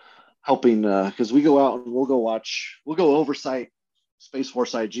helping, because we go out and we'll go oversight Space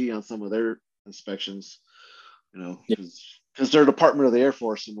Force IG on some of their inspections, because they're Department of the Air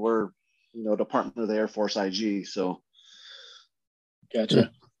Force and we're, Department of the Air Force IG. So,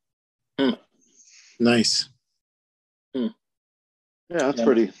 gotcha. Nice. Yeah, it's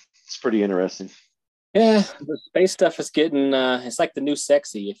pretty interesting. Yeah, the space stuff is getting, it's like the new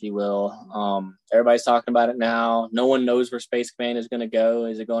sexy, if you will. Everybody's talking about it now. No one knows where Space Command is going to go.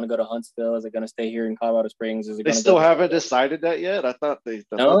 Is it going to go to Huntsville? Is it going to stay here in Colorado Springs? Is it They going to still go haven't decided that yet? I thought that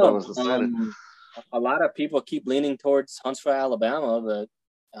was decided. A lot of people keep leaning towards Huntsville, Alabama, but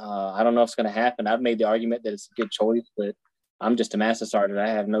I don't know if it's going to happen. I've made the argument that it's a good choice, but I'm just a master sergeant.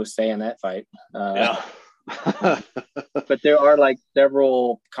 I have no say in that fight. Yeah. But there are like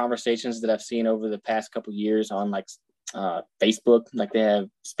several conversations that I've seen over the past couple of years on like Facebook. Like they have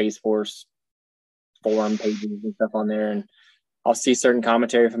Space Force forum pages and stuff on there, and I'll see certain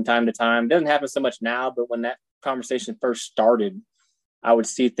commentary from time to time. It doesn't happen so much now, but when that conversation first started, I would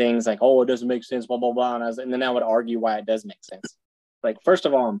see things like, "Oh, it doesn't make sense," blah blah blah, and then I would argue why it does make sense. Like, first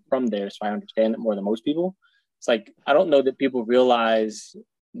of all, I'm from there, so I understand it more than most people. It's like I don't know that people realize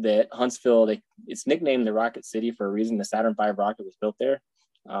that Huntsville, it's nicknamed the Rocket City for a reason. The Saturn V rocket was built there,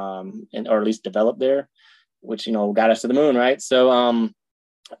 or at least developed there, which, got us to the moon, right? So,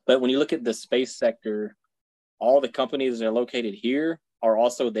 but when you look at the space sector, all the companies that are located here are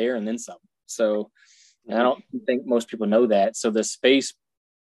also there and then some. So, and I don't think most people know that. So the space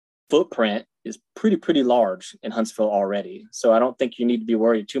footprint is pretty large in Huntsville already. So I don't think you need to be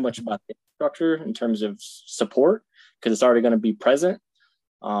worried too much about the infrastructure in terms of support, because it's already going to be present.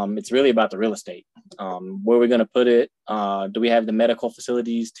 It's really about the real estate. Where we're going to put it. Do we have the medical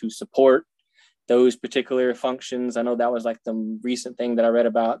facilities to support those particular functions? I know that was like the recent thing that I read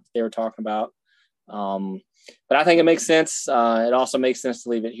about they were talking about. But I think it makes sense. It also makes sense to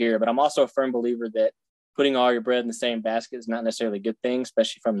leave it here. But I'm also a firm believer that putting all your bread in the same basket is not necessarily a good thing,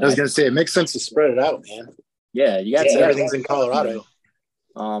 especially from I was going to say, it makes sense to spread it out, man. Yeah, you got everything's in Colorado.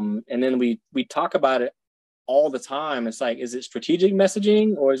 And then we talk about it all the time. It's like, is it strategic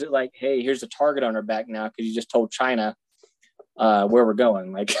messaging, or is it like, hey, here's a target on our back now because you just told China where we're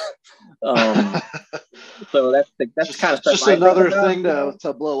going? Like, so that's kind of stuff. Just another thing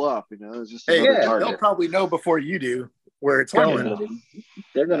to blow up, It's just they'll probably know before you do where it's going.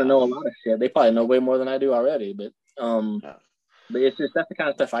 They're going to know a lot of shit. They probably know way more than I do already. But but it's just, that's the kind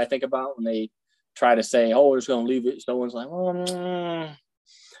of stuff I think about when they try to say, oh, we're just going to leave it. Someone's like,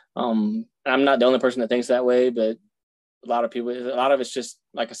 I'm not the only person that thinks that way, but a lot of it's just,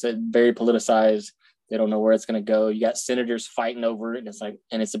 like I said, very politicized. They don't know where it's going to go. You got senators fighting over it.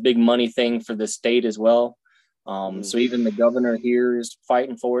 And it's a big money thing for the state as well. So even the governor here is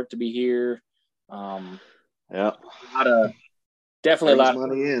fighting for it to be here. Definitely a lot of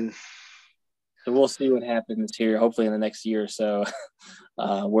money in. So we'll see what happens here, hopefully in the next year or so,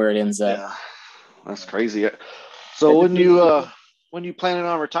 where it ends up. Yeah, that's crazy. So when you planning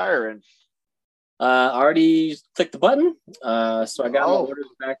on retiring? Already clicked the button. So I got my orders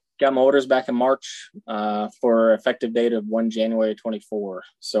back. Got my orders back in March for effective date of 1 January 24.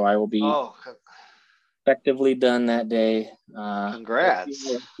 So I will be effectively done that day. Congrats.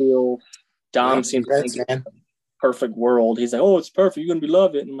 Dom seems to think it's a perfect world. He's like, "Oh, it's perfect. You're gonna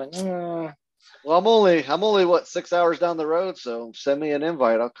love it." And I'm like, Well, I'm only 6 hours down the road, so send me an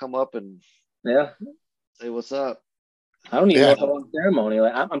invite. I'll come up and say what's up. I don't even know if I want a ceremony.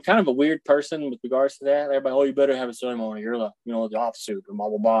 Like, I'm kind of a weird person with regards to that. Everybody, oh, you better have a ceremony. You're the, the officer and blah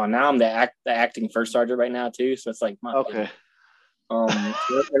blah blah. And now I'm the acting first sergeant right now too. So it's like, okay.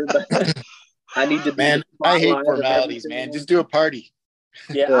 Everybody, I need to. Man, I hate formalities, man. Just do a party.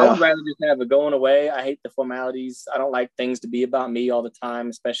 Yeah, I would rather just have it going away. I hate the formalities. I don't like things to be about me all the time,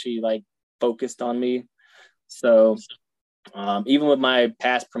 especially like focused on me. So even with my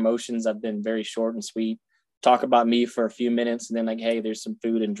past promotions, I've been very short and sweet. Talk about me for a few minutes and then like, hey, there's some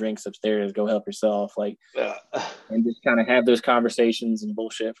food and drinks upstairs. Go help yourself. Like, and just kind of have those conversations and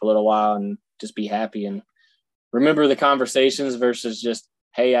bullshit for a little while and just be happy and remember the conversations versus just,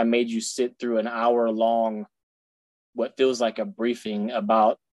 hey, I made you sit through an hour long what feels like a briefing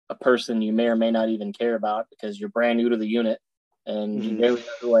about a person you may or may not even care about because you're brand new to the unit and you barely know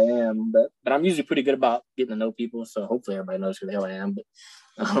who I am. But I'm usually pretty good about getting to know people, so hopefully everybody knows who the hell I am. But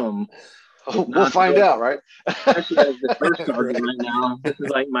we'll find out, right? Especially as the first sergeant right now. This is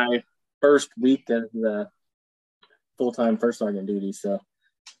like my first week as the full-time first sergeant duty, so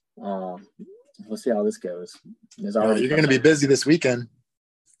we'll see how this goes. You're going to be busy this weekend.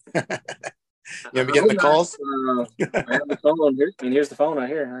 You be getting the calls? I have the phone here, and here's the phone right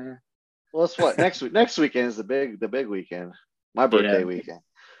here. Well, it's what next week. Next weekend is the big weekend. My birthday weekend.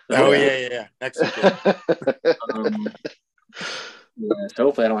 Oh yeah. Next weekend. So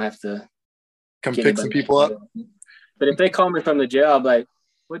hopefully I don't have to come pick some people up. But if they call me from the jail, I'm like,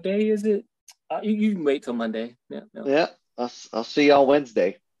 "What day is it?" You can wait till Monday. Yeah. I'll see you on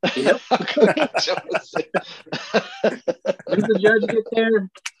Wednesday. Yep. Once the judge gets there,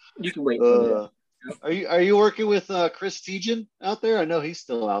 you can wait. Are you working with Chris Tejan out there? I know he's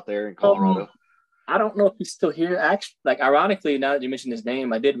still out there in Colorado. I don't know if he's still here. Actually, like ironically, now that you mentioned his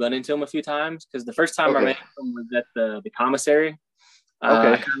name, I did run into him a few times because the first time I ran into him was at the commissary.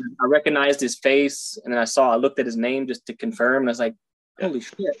 I recognized his face, and then I looked at his name just to confirm, and I was like, "Holy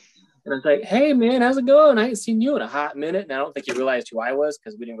shit!" And I was like, "Hey, man, how's it going? I ain't seen you in a hot minute." And I don't think he realized who I was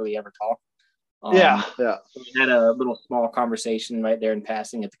because we didn't really ever talk. Yeah. So we had a little small conversation right there in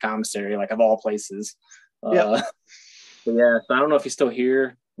passing at the commissary, like of all places. So I don't know if he's still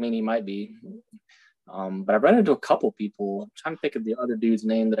here. I mean, he might be. But I ran into a couple people. I'm trying to think of the other dude's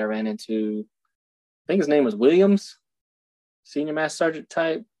name that I ran into. I think his name was Williams, Senior Master Sergeant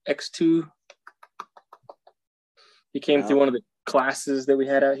type, X2. He came through one of the classes that we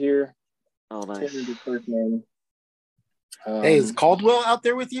had out here. Oh, nice. His first name. Hey, is Caldwell out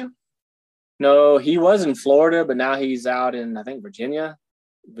there with you? No, he was in Florida, but now he's out in, I think, Virginia,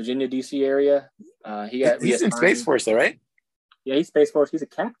 DC area. He's in Space Force, though, right? Yeah, he's Space Force. He's a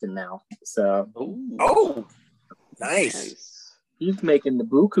captain now. So. Oh, nice. He's making the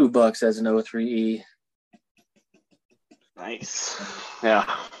buku bucks as an O3E. Nice. Yeah.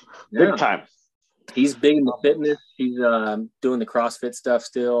 Big time. He's big in the fitness. He's doing the CrossFit stuff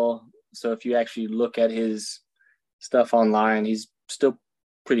still. So if you actually look at his stuff online, he's still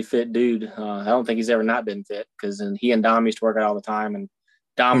pretty fit dude. I don't think he's ever not been fit because he and Dom used to work out all the time, and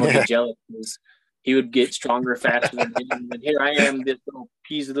Dom would get jealous because he would get stronger faster than him. And here I am, this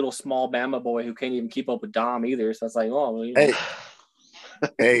little small Bama boy who can't even keep up with Dom either. So it's like, well, you know.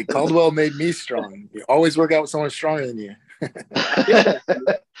 Hey, Caldwell made me strong. You always work out with someone stronger than you.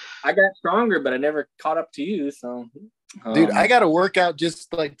 I got stronger, but I never caught up to you. So, dude, I got to work out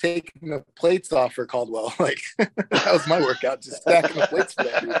just like taking the plates off for Caldwell. Like that was my workout, just stacking the plates for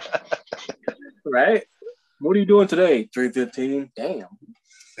that dude. Right? What are you doing today? 315. Damn.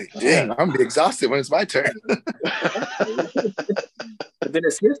 Dang, I'm gonna be exhausted when it's my turn. But then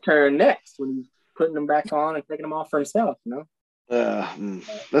it's his turn next when he's putting them back on and taking them off for himself, you know?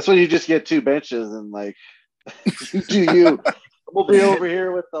 That's when you just get two benches and like you. We'll be over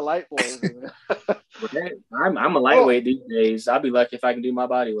here with the light boys. I'm a lightweight these days. I'll be lucky if I can do my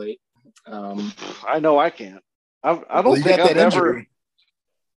body weight. I know I can't. I don't think I've ever.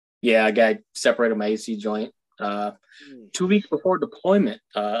 Yeah, I got separated my AC joint 2 weeks before deployment.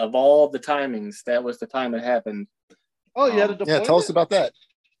 Of all the timings, that was the time it happened. Oh, you had a deployment? Yeah, tell us about that.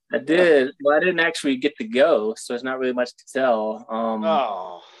 I did. Well, I didn't actually get to go, so it's not really much to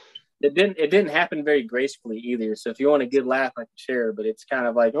tell. It didn't happen very gracefully either. So if you want a good laugh, I can share. But it's kind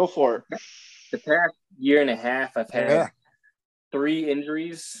of like, go for it. The past year and a half, I've had 3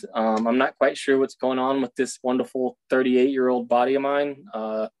 injuries. I'm not quite sure what's going on with this wonderful 38-year-old body of mine,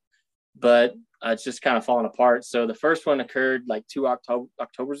 but it's just kind of falling apart. So the first one occurred like 2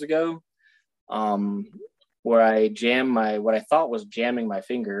 Octobers ago, where I jammed what I thought was jamming my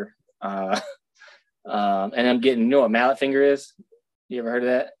finger, and I'm getting, you know what mallet finger is? You ever heard of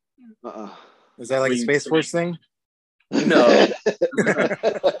that? Is that like a Space Force thing? No.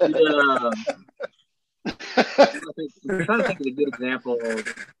 I'm trying to think of a good example.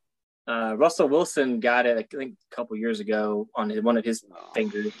 Russell Wilson got it, I think, a couple years ago on one of his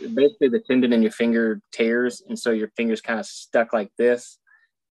fingers. Basically, the tendon in your finger tears, and so your finger's kind of stuck like this,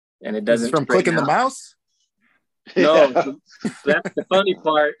 and it doesn't. It's from clicking the mouse? No, that's the funny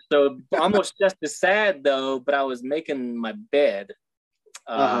part. So almost just as sad though. But I was making my bed.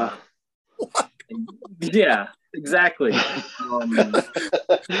 Yeah, exactly. Make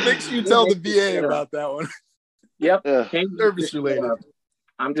sure you tell the VA about that one. Yep. Service related.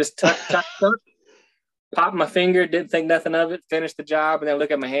 I'm just tuck, pop my finger, didn't think nothing of it, finished the job, and then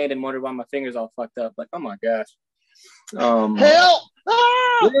look at my hand and wonder why my finger's all fucked up. Like, oh my gosh. Help! Yeah.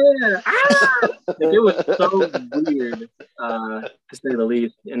 It was so weird, to say the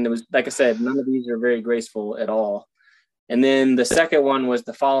least. And it was, like I said, none of these are very graceful at all. And then the second one was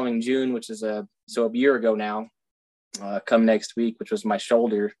the following June, which is a year ago now, come next week, which was my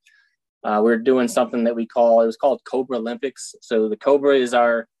shoulder. We're doing something that it was called Cobra Olympics. So the Cobra is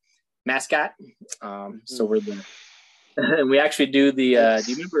our mascot. So we're and we actually do the,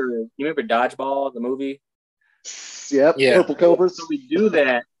 do you remember Dodgeball, the movie? Yep. Yeah. Purple Cobras. So we do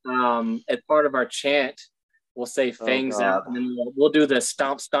that as part of our chant. We'll say fangs out, and then we'll do the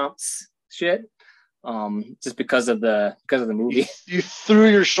stomps shit. Just because of the movie. You threw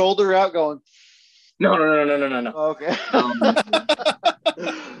your shoulder out going. No. Okay.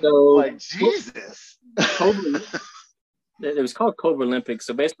 So like Jesus. It was called Cobra Olympics.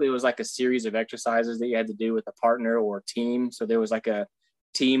 So basically, it was like a series of exercises that you had to do with a partner or a team. So there was like a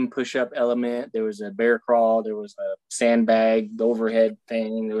team push-up element. There was a bear crawl. There was a sandbag, the overhead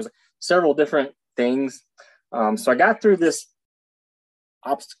thing. There was several different things. So I got through this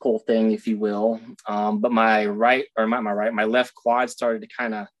obstacle thing, if you will. But my left quad started to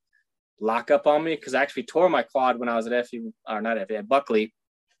kind of lock up on me, because I actually tore my quad when I was at Buckley.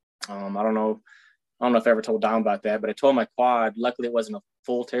 I don't know if I ever told Dom about that, but I tore my quad. Luckily, it wasn't a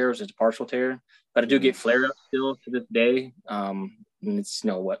full tear; it was just a partial tear. But I do get flare ups still to this day. And it's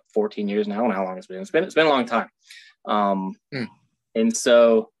 14 years now. I don't know how long it's been. It's been a long time. And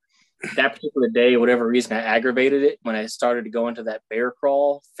so that particular day, whatever reason, I aggravated it when I started to go into that bear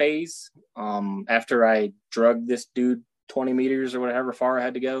crawl phase. After I drugged this dude 20 meters or whatever far I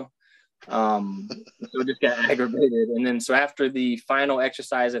had to go. So it just got aggravated. And then so after the final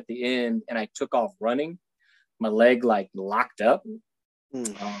exercise at the end and I took off running, my leg locked up.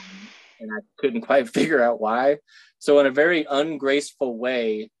 And I couldn't quite figure out why. So in a very ungraceful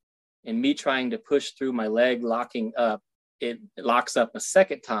way, in me trying to push through my leg locking up, it locks up a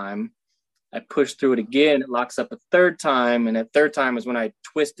second time. I push through it again, it locks up a third time. And that third time is when I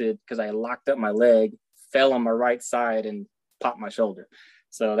twisted, because I locked up my leg, fell on my right side and popped my shoulder.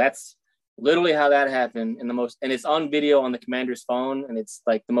 So that's literally how that happened. And it's on video on the commander's phone, and it's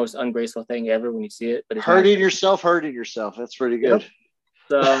like the most ungraceful thing ever when you see it. But it's hurting yourself. That's pretty good. Yep.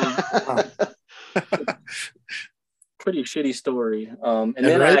 So pretty shitty story. And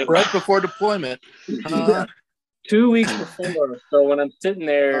then right before deployment. 2 weeks before. So when I'm sitting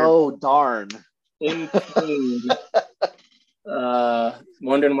there, oh darn, in pain,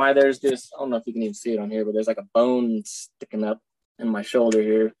 wondering why there's this. I don't know if you can even see it on here, but there's like a bone sticking up in my shoulder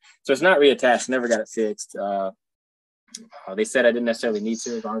here. So it's not reattached. Never got it fixed. They said I didn't necessarily need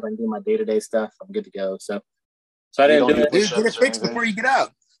to. As long as I can do my day-to-day stuff, I'm good to go. So I didn't do it. Get it fixed before you get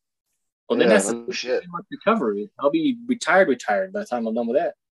out. Well, then that's much recovery. I'll be retired by the time I'm done with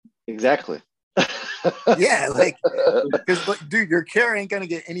that. Exactly. Yeah, because dude, your care ain't gonna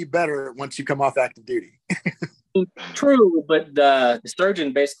get any better once you come off active duty. True, but the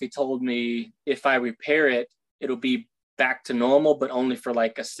surgeon basically told me if I repair it, it'll be back to normal, but only for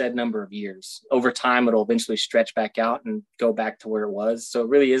like a set number of years. Over time, it'll eventually stretch back out and go back to where it was. So it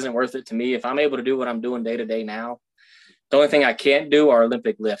really isn't worth it to me. If I'm able to do what I'm doing day to day now, the only thing I can't do are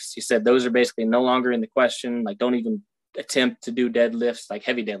Olympic lifts. He said those are basically no longer in the question. Like, don't even attempt to do deadlifts, like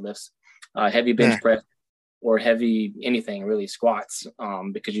heavy deadlifts, heavy bench press, or heavy anything really, squats,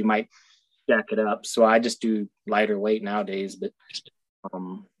 because you might jack it up. So I just do lighter weight nowadays. But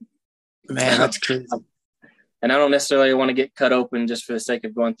man, that's crazy. And I don't necessarily want to get cut open just for the sake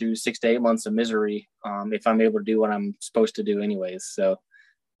of going through 6 to 8 months of misery, if I'm able to do what I'm supposed to do anyways. So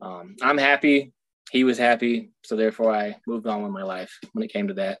I'm happy. He was happy. So therefore I moved on with my life when it came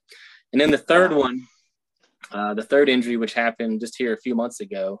to that. And then the third one, the third injury, which happened just here a few months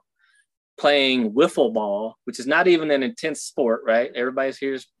ago, playing wiffle ball, which is not even an intense sport, right? Everybody's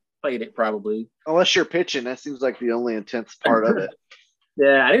here's played it probably. Unless you're pitching, that seems like the only intense part of it.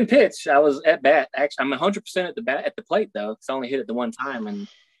 Yeah, I didn't pitch. I was at bat. Actually, I'm 100% at the plate though, because I only hit it the one time. And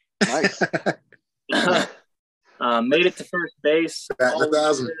nice. Made it to first base.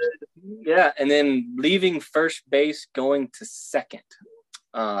 Yeah, and then leaving first base, going to second.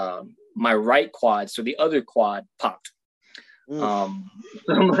 My right quad, so the other quad popped. So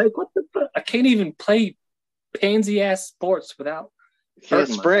I'm like, what the fuck? I can't even play pansy ass sports without. Can't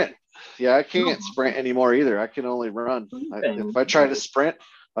sprint. Yeah, I can't sprint anymore either. I can only run. If I try to sprint,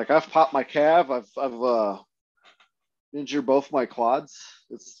 like I've popped my calf, I've injured both my quads.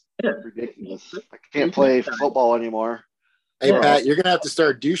 It's ridiculous. I can't play football anymore. Hey Pat, you're gonna have to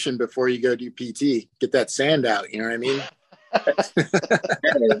start douching before you go do PT. Get that sand out. You know what I mean?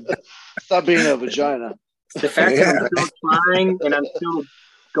 Stop being a vagina. The fact that I'm still trying and I'm still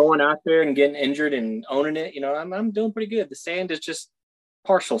going out there and getting injured and owning it, I'm doing pretty good. The sand is just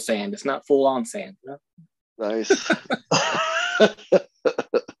partial sand. It's not full on sand. Nice.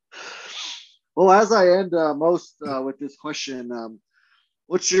 Well, as I end most with this question,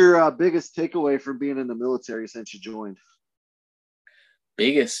 what's your biggest takeaway from being in the military since you joined?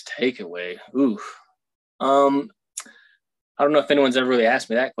 Biggest takeaway? Ooh. I don't know if anyone's ever really asked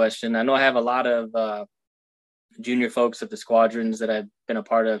me that question. I know I have a lot of junior folks at the squadrons that I've been a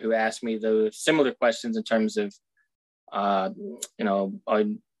part of who ask me those similar questions in terms of,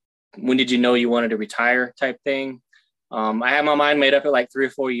 when did you know you wanted to retire type thing? I have my mind made up at like 3 or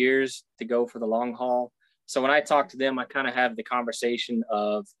 4 years to go for the long haul. So when I talk to them, I kind of have the conversation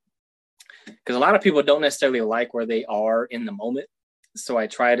of, because a lot of people don't necessarily like where they are in the moment. So I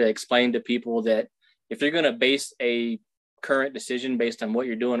try to explain to people that if you're going to base a current decision based on what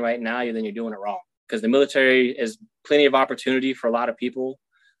you're doing right now, then you're doing it wrong. Because the military is plenty of opportunity for a lot of people.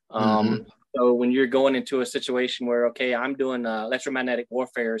 So when you're going into a situation where, okay, I'm doing electromagnetic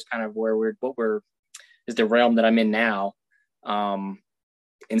warfare is kind of where is the realm that I'm in now. And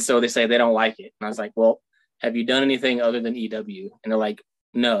so they say they don't like it. And I was like, well, have you done anything other than EW? And they're like,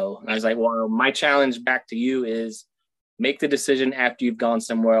 no. And I was like, well, my challenge back to you is make the decision after you've gone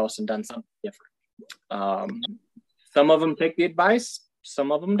somewhere else and done something different. Some of them take the advice,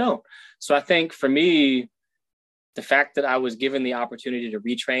 some of them don't. So I think for me, the fact that I was given the opportunity to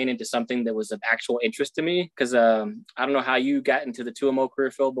retrain into something that was of actual interest to me, because I don't know how you got into the 2MO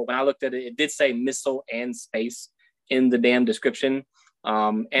career field, but when I looked at it, it did say missile and space in the damn description.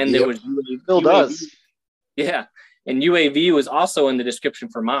 And there was still does. Yeah. And UAV was also in the description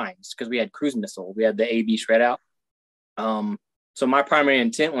for mines because we had cruise missile. We had the AB shred out. So my primary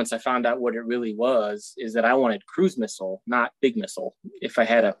intent, once I found out what it really was, is that I wanted cruise missile, not big missile, if I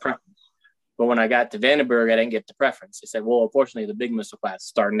had a preference. But when I got to Vandenberg, I didn't get the preference. They said, well, unfortunately, the big missile class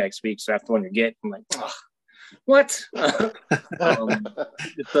starting next week. So that's the one you get. I'm like, oh, what?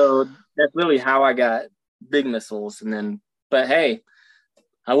 So that's really how I got big missiles. And then, but hey,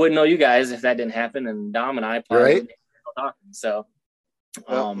 I wouldn't know you guys if that didn't happen. And Dom and I probably wouldn't be talking. So,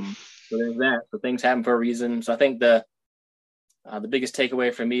 so there's that. So things happen for a reason. So I think the biggest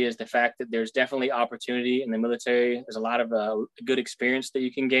takeaway for me is the fact that there's definitely opportunity in the military. There's a lot of good experience that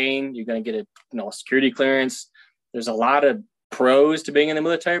you can gain. You're going to get a security clearance. There's a lot of pros to being in the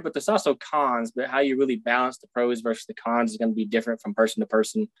military, but there's also cons. But how you really balance the pros versus the cons is going to be different from person to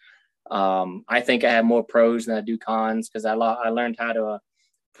person. I think I have more pros than I do cons because I learned how to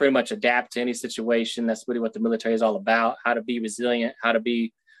pretty much adapt to any situation. That's really what the military is all about, how to be resilient, how to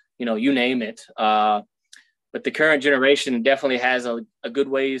be, you name it. But the current generation definitely has a good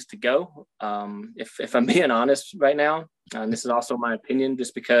ways to go. If I'm being honest right now, and this is also my opinion,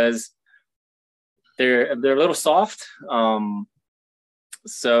 just because they're a little soft.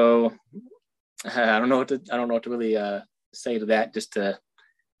 So I don't know what to really say to that, just to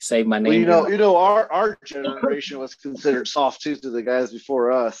save my name. Well, our generation was considered soft too to the guys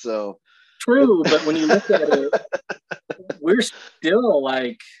before us. So true, but when you look at it, we're still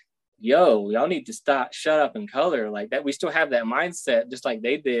like, yo, y'all need to shut up and color like that. We still have that mindset just like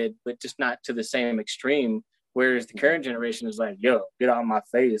they did, but just not to the same extreme. Whereas the current generation is like, yo, get out of my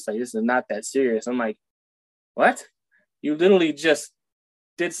face. Like, this is not that serious. I'm like, what? You literally just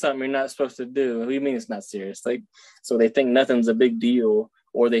did something you're not supposed to do. What do you mean it's not serious? Like, so they think nothing's a big deal,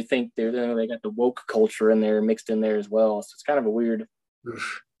 or they think they got the woke culture in there mixed in there as well. So it's kind of a weird.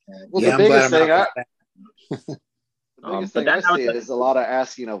 Well, the biggest thing the biggest thing I see is a lot of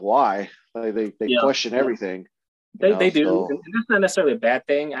asking of why. Like they question everything. They do. So. And that's not necessarily a bad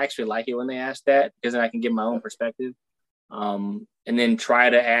thing. I actually like it when they ask that because then I can give my own perspective. And then try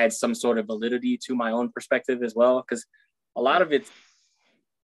to add some sort of validity to my own perspective as well. Because a lot of it's,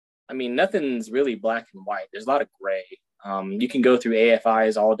 nothing's really black and white. There's a lot of gray. You can go through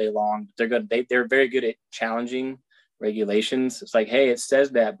AFIs all day long. But they're very good at challenging regulations. It's like, hey, it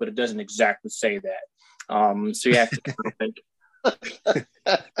says that, but it doesn't exactly say that. So you have to kind of think,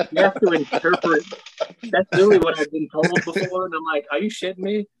 you have to interpret. That's really what I've been told before, and I'm like, are you shitting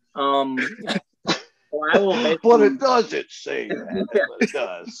me? Well, I will but it doesn't say that, but it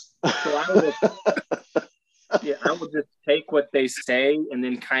does. So I will just take what they say and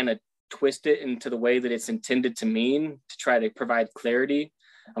then kind of twist it into the way that it's intended to mean to try to provide clarity.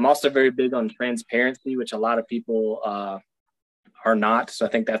 I'm also very big on transparency, which a lot of people are not. So I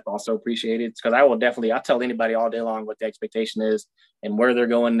think that's also appreciated because I'll tell anybody all day long what the expectation is and where they're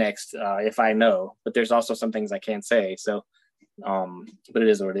going next if I know. But there's also some things I can't say. So, but it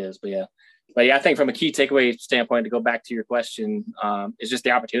is what it is. But yeah, I think from a key takeaway standpoint, to go back to your question, is just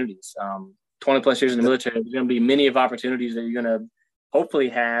the opportunities. 20 plus years in the military, there's going to be many of opportunities that you're going to hopefully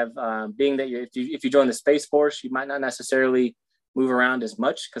have. Being that if you join the Space Force, you might not necessarily move around as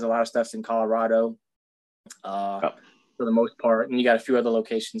much because a lot of stuff's in Colorado. For the most part, and you got a few other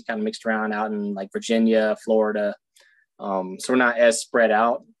locations kind of mixed around out in like Virginia, Florida. So we're not as spread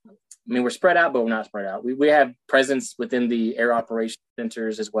out. We're spread out, but we're not spread out. We have presence within the air operation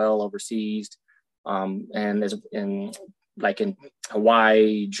centers as well overseas, and in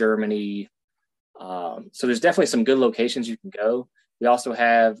Hawaii, Germany. So there's definitely some good locations you can go. We also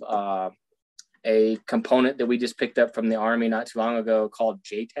have a component that we just picked up from the Army not too long ago called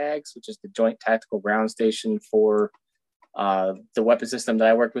JTAGs, which is the Joint Tactical Ground Station for the weapon system that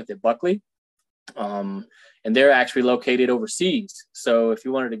I worked with at Buckley. And they're actually located overseas. So if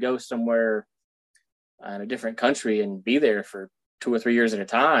you wanted to go somewhere in a different country and be there for 2 or 3 years at a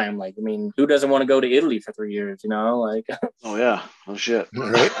time, who doesn't want to go to Italy for 3 years, oh yeah. Oh shit.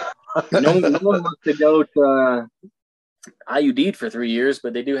 Right. no one wants to go to IUD for 3 years,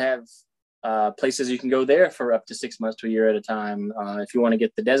 but they do have places you can go there for up to 6 months to a year at a time. If you want to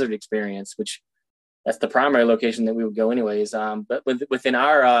get the desert experience, which that's the primary location that we would go anyways. But within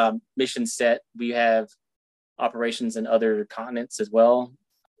our mission set, we have operations in other continents as well.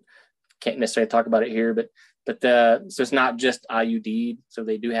 Can't necessarily talk about it here, but so it's not just IUD. So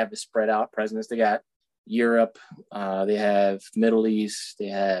they do have the spread out presence. They got Europe, they have Middle East, they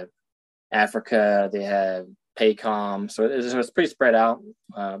have Africa, they have PACOM. So it's pretty spread out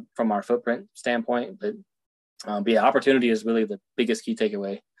from our footprint standpoint. But yeah, opportunity is really the biggest key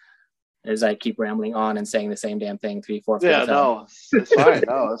takeaway. As I keep rambling on and saying the same damn thing 3, 4, 5 times. Yeah, no, it's fine.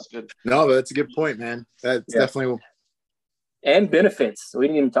 No, that's good. No, but that's a good point, man. That's definitely. And benefits. We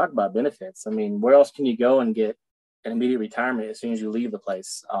didn't even talk about benefits. I mean, where else can you go and get an immediate retirement as soon as you leave the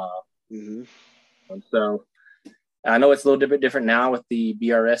place? And so I know it's a little bit different now with the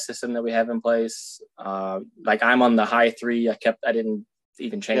BRS system that we have in place. Like I'm on the high 3. I didn't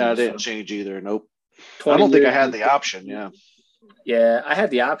even change. Yeah, I didn't change either. Nope. I don't think I had the option. Yeah. Yeah, I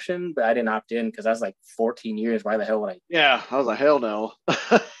had the option, but I didn't opt in because I was like 14 years. Why the hell would I? Yeah, I was like, hell no.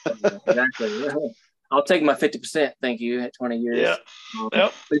 Exactly. I'll take my 50%. Thank you at 20 years. Yeah.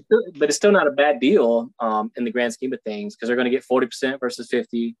 Yep. But it's still not a bad deal in the grand scheme of things because they're going to get 40% versus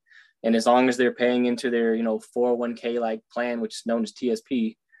 50. And as long as they're paying into their, 401k like plan, which is known as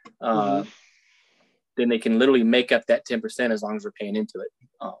TSP, then they can literally make up that 10% as long as they're paying into it.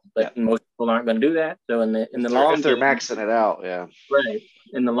 But most people aren't going to do that. So in the long if they're game, maxing it out, yeah. Right.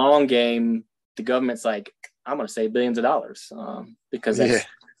 In the long game, the government's like, I'm going to save billions of dollars because that's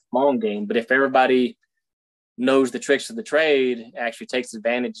long game. But if everybody knows the tricks of the trade, actually takes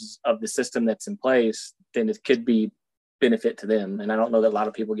advantage of the system that's in place, then it could be benefit to them. And I don't know that a lot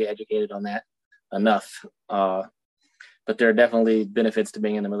of people get educated on that enough. But there are definitely benefits to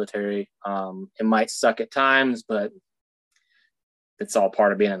being in the military. It might suck at times, but it's all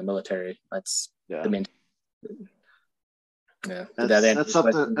part of being in the military. That's the main. Yeah, that's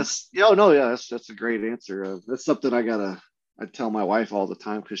something. That's that's a great answer. That's something I tell my wife all the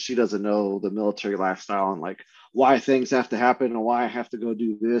time because she doesn't know the military lifestyle and like why things have to happen and why I have to go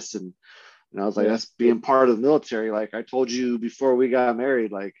do this. And I was like, that's being part of the military. Like I told you before we got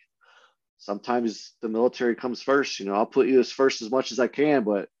married, like sometimes the military comes first. I'll put you as first as much as I can,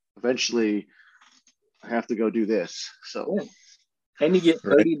 but eventually I have to go do this. So, and you get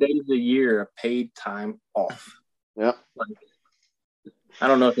 30 days a year of paid time off. Yep. Like, I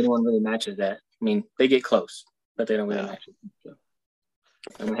don't know if anyone really matches that. I mean, they get close, but they don't really match it. So.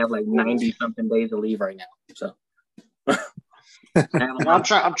 And we have like 90 something days of leave right now. So I'm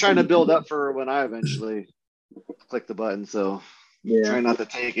trying to build up for when I eventually click the button. So trying not to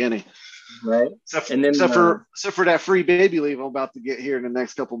take any. Right. Except for that free baby leave I'm about to get here in the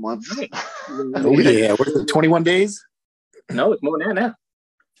next couple months. Right. Oh yeah. What is it, 21 days? No, it's more than that now.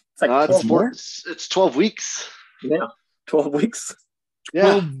 It's like 12 more. It's 12 weeks. Yeah. 12 weeks.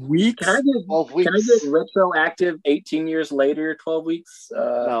 Yeah. 12 weeks? Can I get retroactive 18 years later, 12 weeks?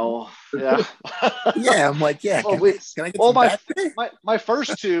 No. Yeah. Yeah. I'm like, yeah. 12 weeks. Can I get some back pay? My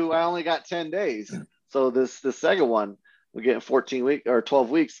first two, I only got 10 days. So the second one, we're getting 14 weeks or 12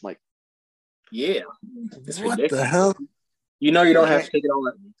 weeks. I'm like, yeah. What the hell? You don't have to take it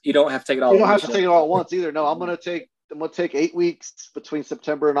all. You don't have to take it all. You don't have to take it all at once either. No, I'm gonna take 8 weeks between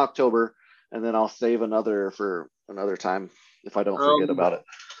September and October, and then I'll save another for another time if I don't forget about it.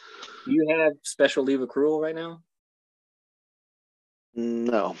 Do you have special leave accrual right now?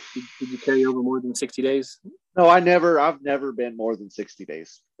 No. Did you carry over more than 60 days? No, I've never been more than 60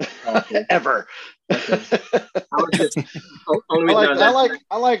 days. Okay. Ever. Okay.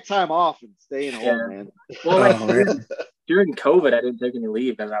 I like time off and staying home, man. Well, during COVID, I didn't take any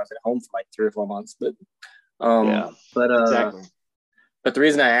leave because I was at home for like 3 or 4 months. But exactly. But the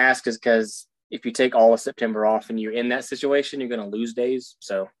reason I ask is because if you take all of September off and you're in that situation, you're going to lose days.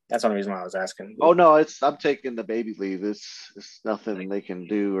 So that's the only reason why I was asking. Oh no, I'm taking the baby leave. It's nothing they can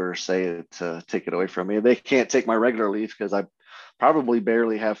do or say to take it away from me. They can't take my regular leave because I probably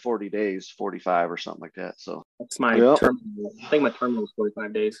barely have 40 days, 45 or something like that. So that's my terminal. I think my terminal is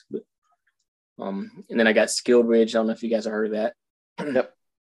 45 days. But, and then I got Skill Bridge. I don't know if you guys have heard of that. Yep.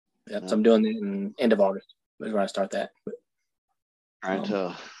 So I'm doing that in end of August. That's where I start that. But,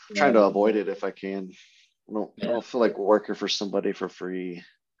 trying to avoid it if I can. I don't feel like working for somebody for free.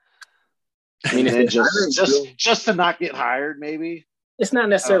 I mean, and just to not get hired, maybe. It's not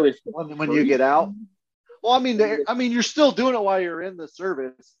necessarily when you get out. Well, I mean, you're still doing it while you're in the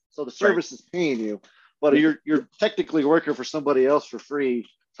service, so the service is paying you, but you're technically working for somebody else for free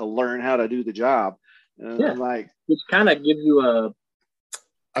to learn how to do the job. And which kind of gives you a.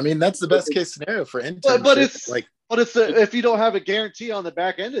 I mean, that's the best case scenario for internship. But it's like But if you don't have a guarantee on the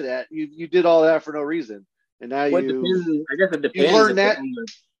back end of that, you did all that for no reason, and now I guess it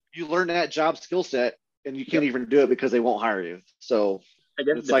depends. You learn that job skill set, and you can't even do it because they won't hire you. So I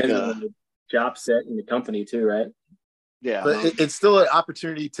guess it's it depends on the job set and the company too, right? Yeah, but it's still an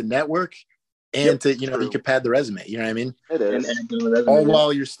opportunity to network and to you could pad the resume. You know what I mean? It is. All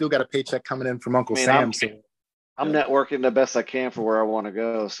while you're still got a paycheck coming in from Uncle Sam. I'm networking the best I can for where I want to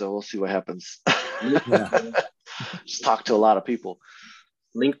go. So we'll see what happens. Just talk to a lot of people.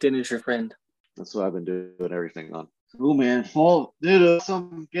 LinkedIn is your friend. That's what I've been doing everything on. Cool, man. Well, dude,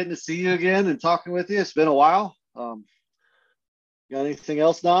 awesome getting to see you again and talking with you. It's been a while. Got anything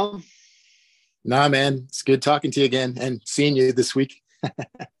else, Dom? Nah, man. It's good talking to you again and seeing you this week.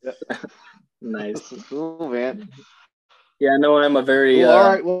 Nice. Cool, man. Yeah, I know I'm a very all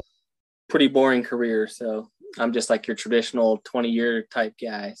right. Well, pretty boring career, so I'm just like your traditional 20-year type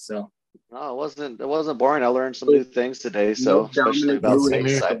guy. So no, it wasn't boring. I learned some new things today. So especially about the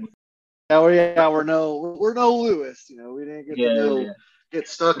space side. We're no Lewis. We didn't get get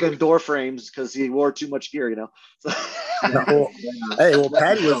stuck in door frames because he wore too much gear. So. Hey,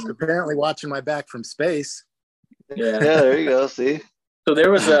 Patty was apparently watching my back from space. Yeah, there you go. See. So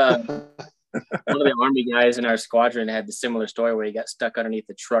there was one of the Army guys in our squadron had the similar story where he got stuck underneath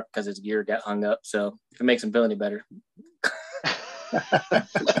the truck because his gear got hung up. So if it makes him feel any better.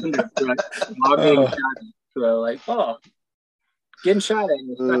 Getting shot at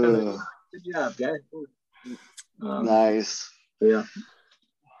you. Good job, guys. Nice. Yeah.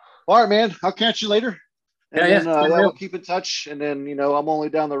 All right, man. I'll catch you later. And then, we'll keep in touch. And then, I'm only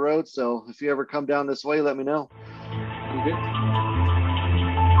down the road. So if you ever come down this way, let me know. I'm good.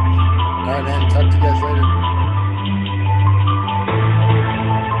 All right, man. Talk to you guys later.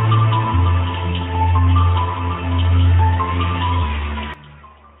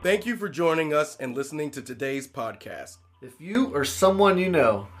 Thank you for joining us and listening to today's podcast. If you or someone you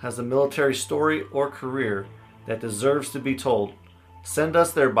know has a military story or career that deserves to be told, send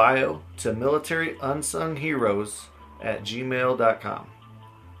us their bio to militaryunsungheroes@gmail.com.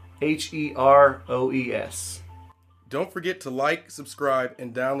 HEROES. Don't forget to like, subscribe,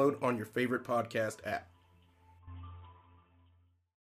 and download on your favorite podcast app.